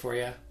be there for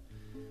you.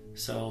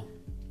 So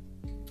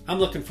I'm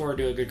looking forward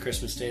to a good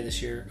Christmas Day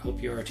this year.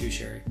 Hope you are too,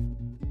 Sheri.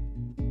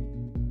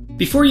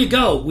 Before you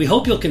go, we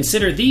hope you'll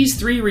consider these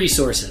 3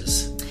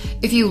 resources.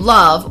 If you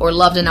love or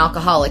loved an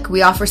alcoholic,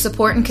 we offer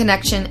support and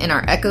connection in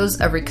our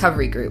Echoes of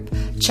Recovery group.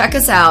 Check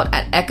us out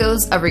at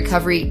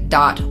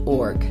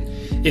echoesofrecovery.org.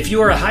 If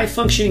you are a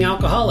high-functioning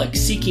alcoholic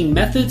seeking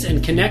methods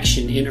and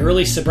connection in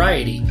early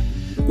sobriety,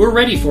 we're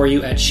ready for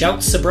you at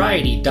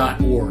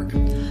shoutsobriety.org.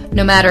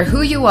 No matter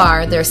who you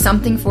are, there's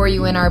something for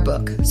you in our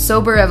book,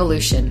 Sober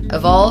Evolution.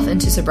 Evolve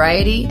into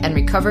sobriety and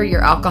recover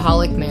your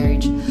alcoholic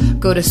marriage.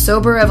 Go to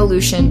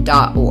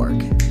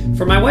soberevolution.org.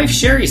 For my wife,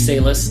 Sheri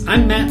Salis,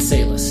 I'm Matt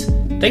Salis.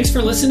 Thanks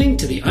for listening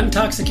to the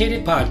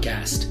Untoxicated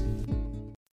Podcast.